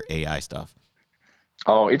with their AI stuff.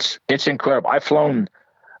 Oh, it's incredible. I've flown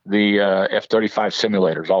the F-35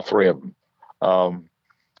 simulators, all three of them,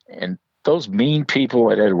 and those mean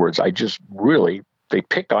people at Edwards, they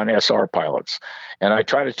pick on SR pilots, and I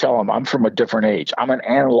try to tell them I'm from a different age. I'm an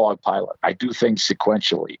analog pilot. I do things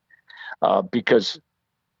sequentially, because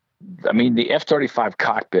I mean the F-35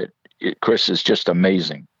 cockpit, Chris, is just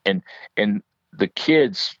amazing, and the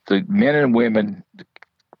kids, the men and women, the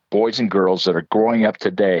boys and girls that are growing up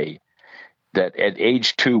today, that at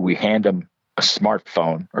age 2 we hand them a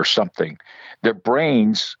smartphone or something. Their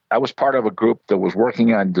brains. I was part of a group that was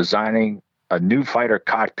working on designing a new fighter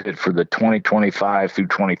cockpit for the 2025 through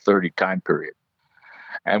 2030 time period.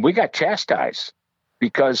 And we got chastised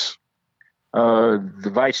because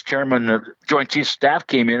the vice chairman of Joint Chiefs of Staff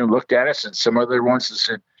came in and looked at us, and some other ones and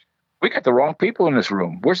said, "We got the wrong people in this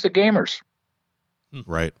room. Where's the gamers?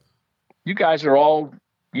 Right. You guys are all,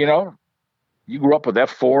 you grew up with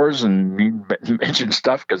F4s," and he mentioned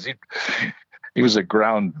stuff because he was a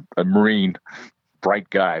Marine, bright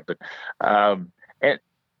guy. But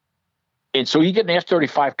and so you get an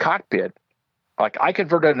F-35 cockpit. Like I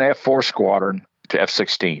converted an F-4 squadron to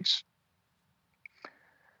F-16s.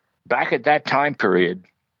 Back at that time period,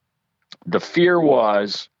 the fear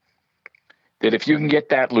was that if you can get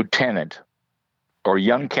that lieutenant or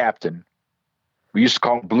young captain, we used to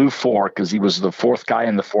call him Blue 4 because he was the fourth guy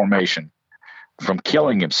in the formation, from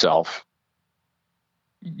killing himself,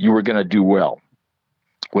 you were going to do well.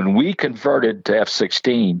 When we converted to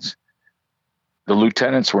F-16s, the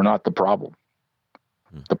lieutenants were not the problem.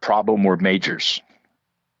 The problem were majors,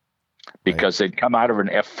 because they'd come out of an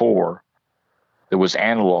F-4 that was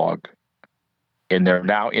analog, and they're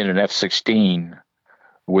now in an F-16,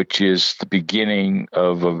 which is the beginning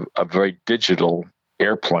of a very digital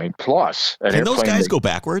airplane. Plus, can those guys go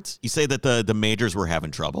backwards? You say that the majors were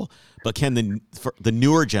having trouble, but can the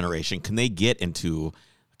newer generation, could they get into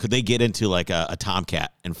like a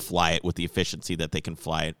Tomcat and fly it with the efficiency that they can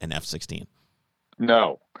fly an F-16?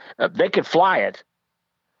 No, they could fly it,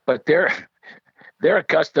 but they're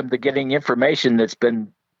accustomed to getting information that's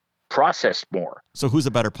been processed more. So who's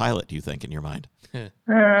a better pilot, do you think, in your mind?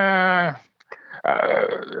 The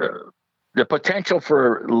potential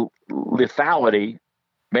for lethality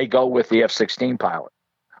may go with the F-16 pilot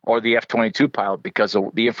or the F-22 pilot because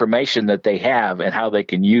of the information that they have and how they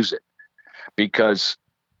can use it. Because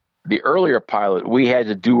the earlier pilot, we had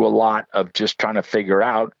to do a lot of just trying to figure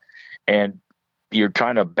out, and you're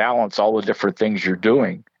trying to balance all the different things you're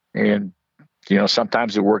doing. And,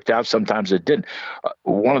 sometimes it worked out, sometimes it didn't.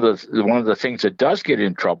 One of the things that does get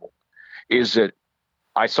in trouble is that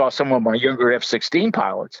I saw some of my younger F-16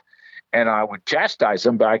 pilots, and I would chastise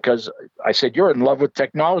them because I said, "You're in love with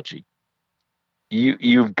technology.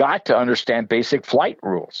 You've got to understand basic flight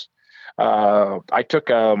rules." I took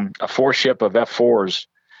a 4-ship of F-4s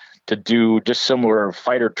to do just similar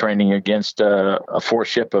fighter training against a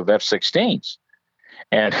 4-ship of F-16s,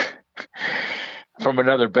 and from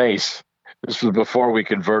another base. This was before we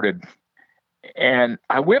converted, and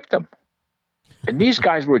I whipped them, and these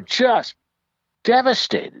guys were just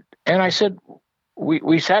devastated. And I said,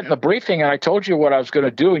 we sat in the briefing, and I told you what I was going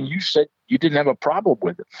to do, and you said you didn't have a problem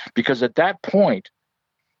with it, because at that point,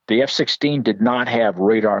 the F-16 did not have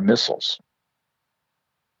radar missiles.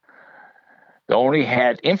 They only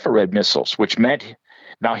had infrared missiles, which meant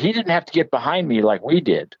now he didn't have to get behind me like we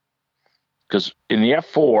did, because in the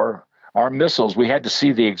F4, our missiles, we had to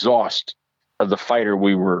see the exhaust of the fighter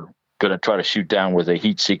we were going to try to shoot down with a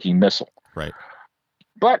heat-seeking missile. Right.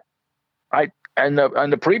 But on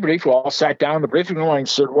the pre-brief, we all sat down in the briefing room and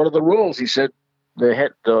said, "What are the rules?" He said,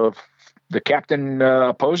 the captain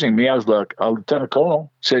opposing me, I was a lieutenant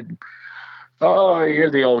colonel, said, "Oh, you're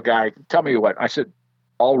the old guy. Tell me what." I said,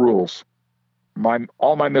 "All rules.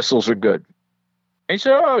 All my missiles are good." And he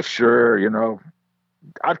said, "Oh, sure,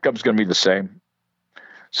 outcome's going to be the same."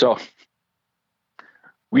 So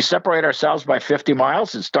we separate ourselves by 50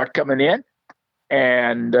 miles and start coming in.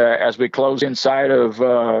 And as we close inside of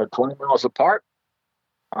 20 miles apart,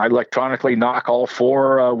 I electronically knock all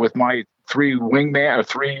four with my three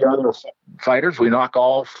other fighters. We knock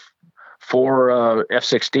all four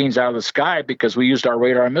F-16s out of the sky because we used our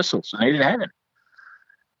radar missiles, and they didn't have it.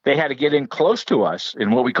 They had to get in close to us in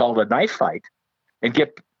what we called a knife fight, and they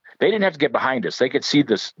didn't have to get behind us. They could see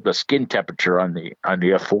the skin temperature on the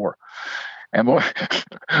F4. And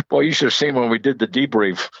boy, you should have seen when we did the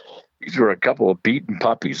debrief. These were a couple of beaten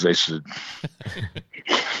puppies. They said,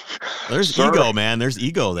 "There's ego, man. There's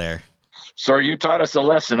ego there." "Sir, you taught us a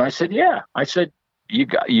lesson." I said, "Yeah." I said, "You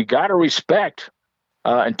got to respect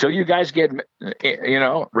until you guys get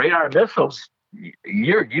radar missiles.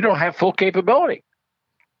 You don't have full capability,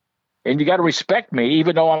 and you got to respect me,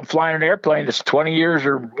 even though I'm flying an airplane that's 20 years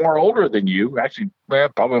or more older than you. Actually,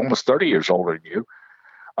 probably almost 30 years older than you.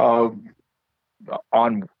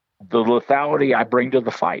 On the lethality I bring to the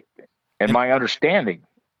fight and my understanding."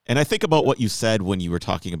 And I think about what you said when you were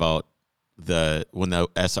talking about when the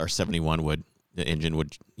SR-71 the engine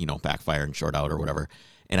would, backfire and short out or whatever.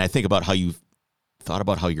 And I think about how you thought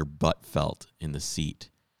about how your butt felt in the seat.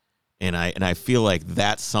 And I feel like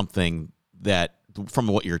that's something that, from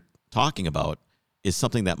what you're talking about, is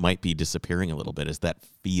something that might be disappearing a little bit, is that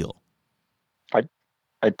feel.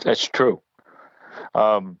 That's true.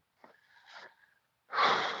 Our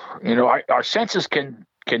senses can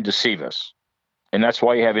deceive us, and that's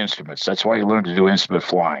why you have instruments. That's why you learn to do instrument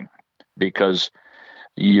flying, because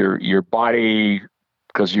your body,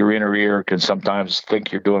 because your inner ear can sometimes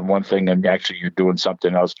think you're doing one thing and actually you're doing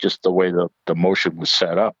something else, just the way the motion was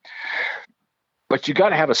set up. But you got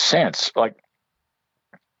to have a sense. Like,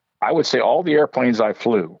 I would say all the airplanes I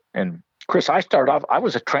flew, and Chris, I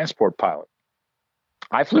was a transport pilot.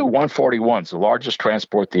 I flew 141s, the largest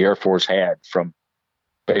transport the Air Force had from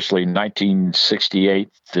basically 1968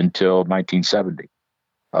 until 1970,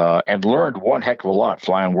 and learned one heck of a lot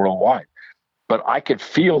flying worldwide. But I could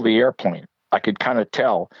feel the airplane. I could kind of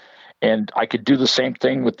tell, and I could do the same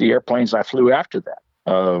thing with the airplanes I flew after that.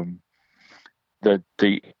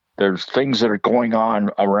 There's things that are going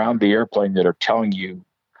on around the airplane that are telling you,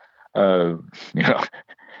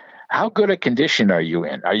 how good a condition are you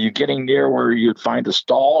in? Are you getting near where you'd find a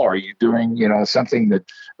stall? Are you doing, something that,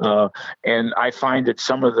 and I find that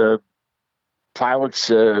some of the pilots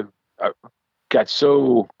got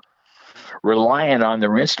so reliant on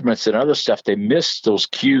their instruments and other stuff, they missed those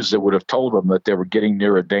cues that would have told them that they were getting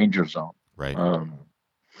near a danger zone. Right.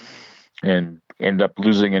 And end up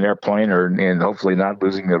losing an airplane and hopefully not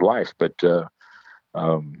losing their life. But,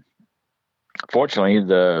 fortunately,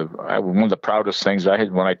 one of the proudest things I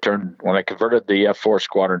had when I converted the F4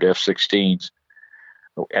 squadron to F-16s,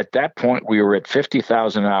 at that point we were at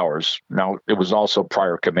 50,000 hours. Now, it was also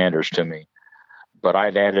prior commanders to me, but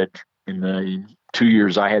I'd added, in the 2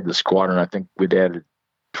 years I had the squadron, I think we'd added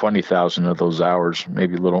 20,000 of those hours,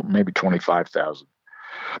 maybe 25,000.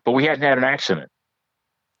 But we hadn't had an accident.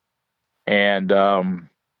 And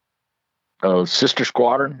sister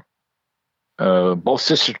squadron, both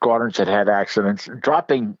sister squadrons had accidents.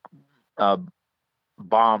 Dropping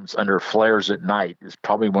bombs under flares at night is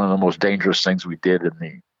probably one of the most dangerous things we did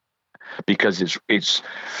because it's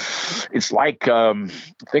like,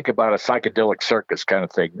 think about a psychedelic circus kind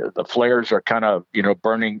of thing. The flares are kind of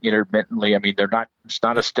burning intermittently. I mean, it's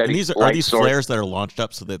not a steady. And are these flares that are launched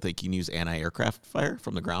up so that they can use anti-aircraft fire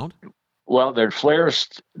from the ground? Well, they're flares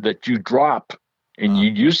that you drop, and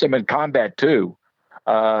you use them in combat too,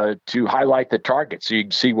 to highlight the target so you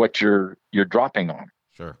can see what you're dropping on.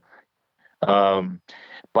 Sure.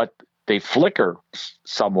 But they flicker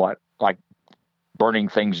somewhat, like burning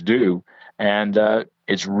things do, and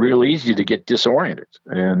it's real easy to get disoriented.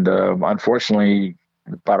 And unfortunately,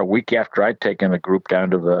 about a week after I'd taken a group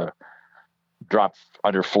down to the drop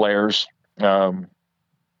under flares,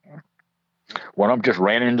 one of them just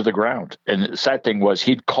ran into the ground. And the sad thing was,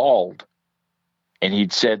 he'd called, and he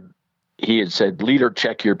had said, "Leader,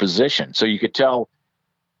 check your position." So you could tell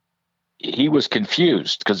he was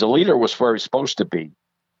confused because the leader was where he's supposed to be.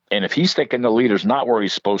 And if he's thinking the leader's not where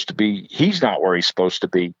he's supposed to be, he's not where he's supposed to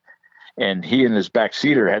be. And he and his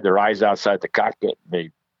backseater had their eyes outside the cockpit. And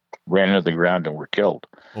they ran into the ground and were killed.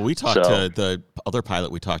 Well, we talked to the other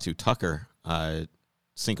pilot we talked to, Tucker.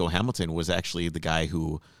 Cinco Hamilton was actually the guy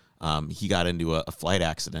who he got into a flight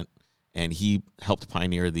accident, and he helped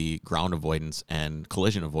pioneer the ground avoidance and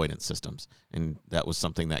collision avoidance systems. And that was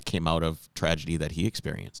something that came out of tragedy that he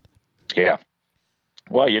experienced. Yeah.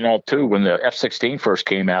 Well, too, when the F-16 first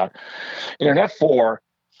came out, in an F-4,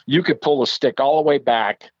 you could pull the stick all the way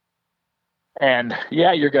back, and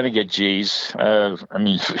you're going to get Gs.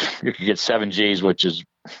 You could get 7 Gs, which is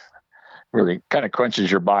really kind of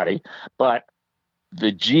crunches your body. But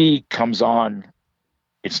the G comes on,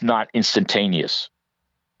 it's not instantaneous.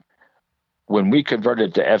 When we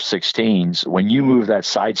converted to F-16s, when you move that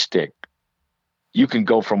side stick, you can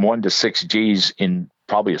go from 1 to 6 Gs in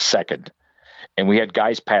probably a second. And we had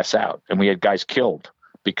guys pass out, and we had guys killed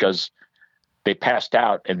because they passed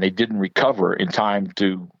out and they didn't recover in time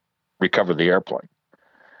to recover the airplane.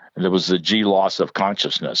 And there was the G loss of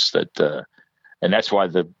consciousness and that's why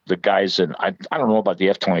the guys, and I don't know about the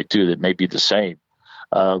F-22, that may be the same.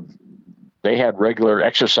 They had regular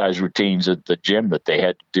exercise routines at the gym that they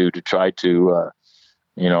had to do to try to,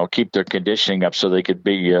 keep their conditioning up so they could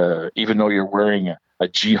be, even though you're wearing a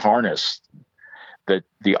G harness, that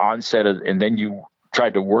the onset of, and then you try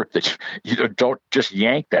to work that don't just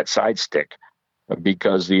yank that side stick,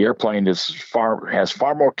 because the airplane has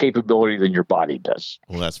far more capability than your body does.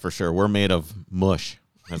 Well, that's for sure. We're made of mush.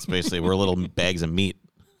 That's basically, we're little bags of meat.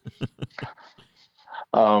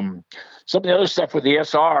 Some of the other stuff with the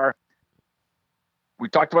SR, we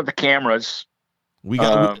talked about the cameras. We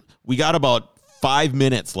got about 5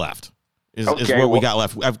 minutes left. Is what we got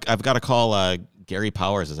left. I've got to call Gary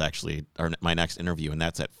Powers is actually my next interview, and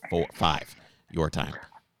that's at 5 your time.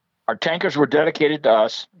 Our tankers were dedicated to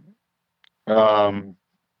us.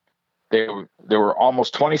 There were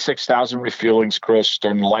almost 26,000 refuelings, Chris,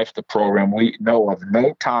 during the life of the program. We know of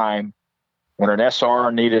no time when an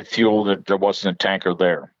SR needed fuel that there wasn't a tanker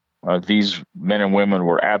there. These men and women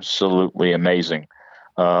were absolutely amazing.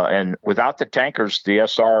 And without the tankers, the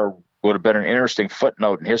SR would have been an interesting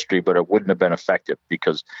footnote in history, but it wouldn't have been effective,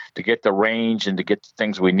 because to get the range and to get the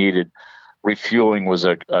things we needed, refueling was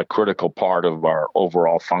a critical part of our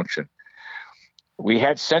overall function. We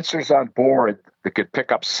had sensors on board that could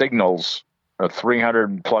pick up signals of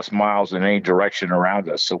 300 plus miles in any direction around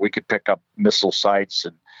us. So we could pick up missile sites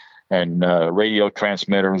and radio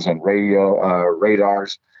transmitters and radio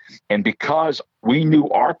radars. And because we knew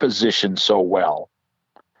our position so well,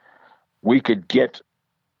 we could get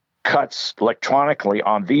cuts electronically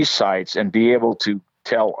on these sites and be able to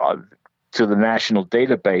tell to the national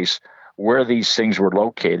database where these things were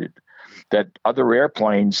located, that other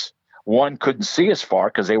airplanes, one, couldn't see as far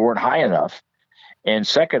because they weren't high enough. And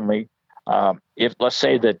secondly, if let's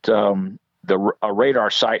say that a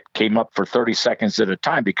radar site came up for 30 seconds at a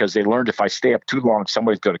time because they learned if I stay up too long,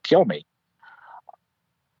 somebody's going to kill me.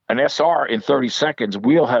 An SR in 30 seconds,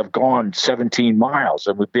 we'll have gone 17 miles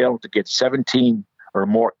and we'd be able to get 17 or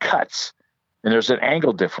more cuts. And there's an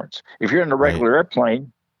angle difference. If you're in a regular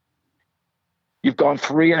airplane, you've gone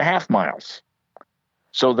 3.5 miles.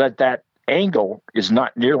 So that angle is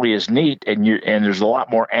not nearly as neat, and there's a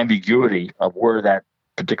lot more ambiguity of where that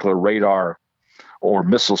particular radar or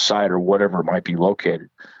missile site or whatever might be located,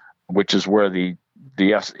 which is where the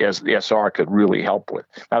SR could really help with.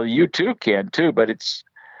 Now the U-2 can too, but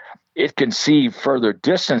it can see further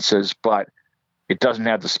distances, but it doesn't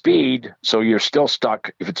have the speed, so you're still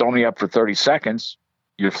stuck. If it's only up for 30 seconds,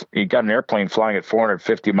 you got an airplane flying at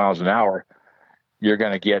 450 miles an hour, you're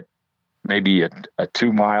going to get maybe a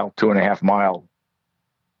 2.5 mile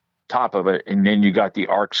top of it, and then you got the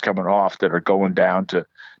arcs coming off that are going down to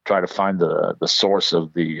try to find the source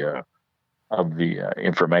of the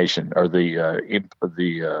information or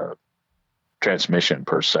the transmission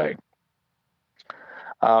per se.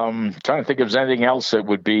 Trying to think if there's anything else that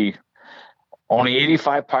would be. Only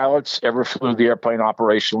 85 pilots ever flew the airplane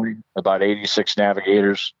operationally, about 86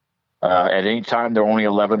 navigators. At any time, there were only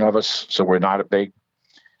 11 of us, so we're not a big.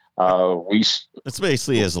 It's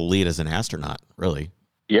basically as elite as an astronaut, really.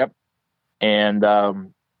 Yep.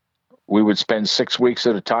 And we would spend 6 weeks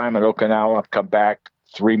at a time at Okinawa, come back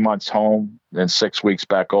 3 months home, then 6 weeks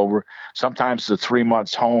back over. Sometimes the 3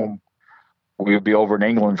 months home, we would be over in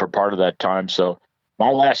England for part of that time. So my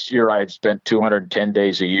last year, I had spent 210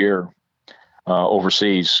 days a year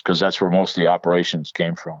overseas, because that's where most of the operations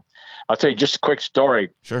came from. I'll tell you just a quick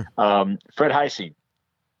story. Sure. Fred Heisey,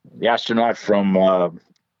 the astronaut from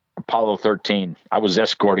Apollo 13, I was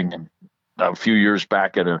escorting him a few years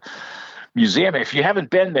back at a museum. If you haven't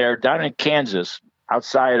been there, down in Kansas,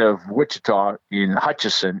 outside of Wichita in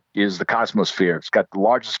Hutchinson, is the Cosmosphere. It's got the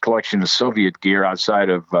largest collection of Soviet gear outside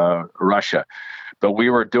of Russia. But we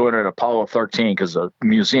were doing it at Apollo 13 because the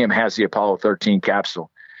museum has the Apollo 13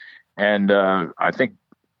 capsule. And I think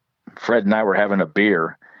Fred and I were having a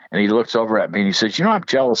beer, and he looks over at me and he says, I'm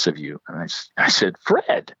jealous of you. And I said,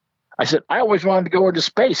 Fred, I always wanted to go into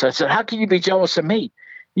space. I said, how can you be jealous of me?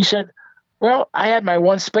 He said, well, I had my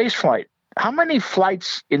one space flight. How many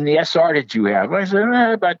flights in the SR did you have? I said,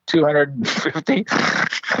 about 250.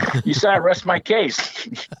 You said, I rest my case.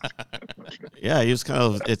 Yeah, he was kind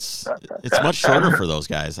of. It's much shorter for those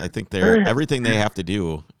guys. I think everything they have to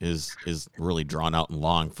do is really drawn out and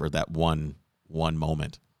long for that one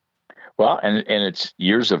moment. Well, and it's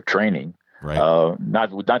years of training. Right.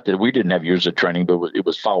 Not that we didn't have years of training, but it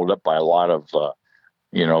was followed up by a lot of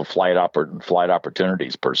flight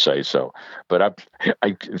opportunities per se. So, but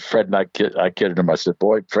Fred and I kidded him. I said,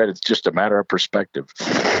 "Boy, Fred, it's just a matter of perspective."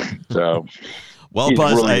 So, well,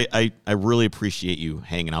 Buzz, really, I really appreciate you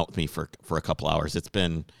hanging out with me for a couple hours. It's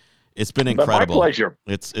been incredible. My pleasure.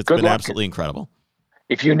 It's been absolutely incredible.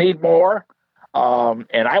 If you need more,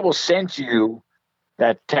 and I will send you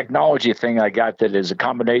that technology thing I got that is a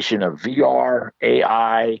combination of VR,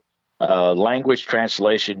 AI, language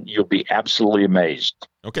translation. You'll be absolutely amazed.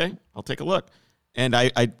 Okay, I'll take a look. And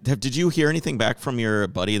did you hear anything back from your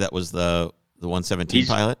buddy that was the 117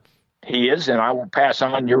 pilot? He is, and I will pass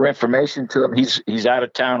on your information to him. He's out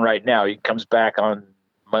of town right now. He comes back on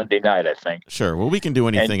Monday night, I think. Sure. Well, we can do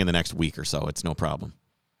anything in the next week or so. It's no problem.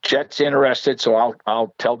 Jet's interested, so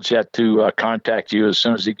I'll tell Jet to contact you as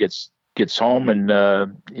soon as he gets home, and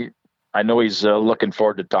I know he's looking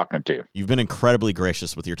forward to talking to you. You've been incredibly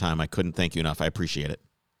gracious with your time. I couldn't thank you enough. I appreciate it.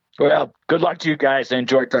 Well, good luck to you guys. I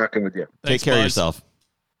enjoyed talking with you. Take care of yourself.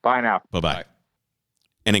 Bye now. Bye-bye.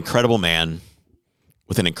 An incredible man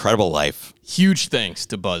with an incredible life. Huge thanks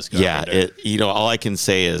to Buzz Carpenter. Yeah, all I can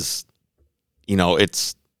say is,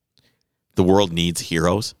 it's the world needs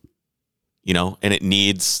heroes, and it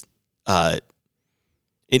needs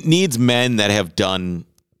men that have done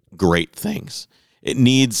great things. There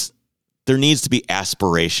needs to be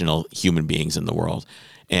aspirational human beings in the world,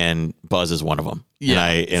 and Buzz is one of them.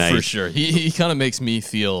 Yeah, for sure. He kind of makes me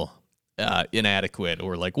feel inadequate,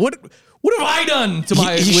 or like, what have I done to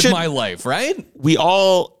my life? Right? We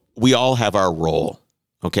all have our role.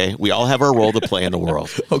 Okay, we all have our role to play in the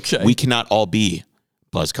world. Okay, we cannot all be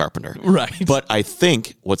Buzz Carpenter, right? But I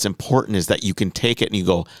think what's important is that you can take it and you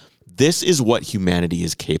go, "This is what humanity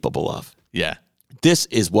is capable of." Yeah. This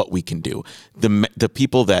is what we can do. The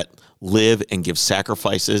people that live and give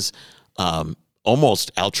sacrifices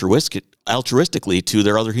almost altruistically to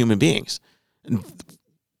their other human beings. And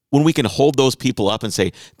when we can hold those people up and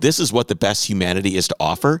say, this is what the best humanity is to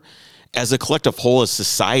offer, as a collective whole, as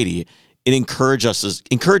society, it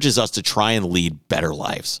encourages us to try and lead better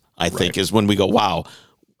lives, I think, is when we go, wow,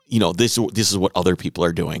 this is what other people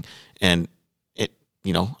are doing. And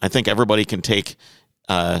I think everybody can take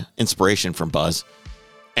inspiration from Buzz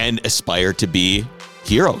and aspire to be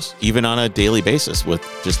heroes, even on a daily basis with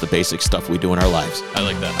just the basic stuff we do in our lives. I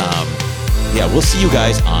like that. We'll see you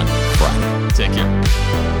guys on Friday. Take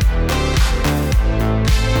care.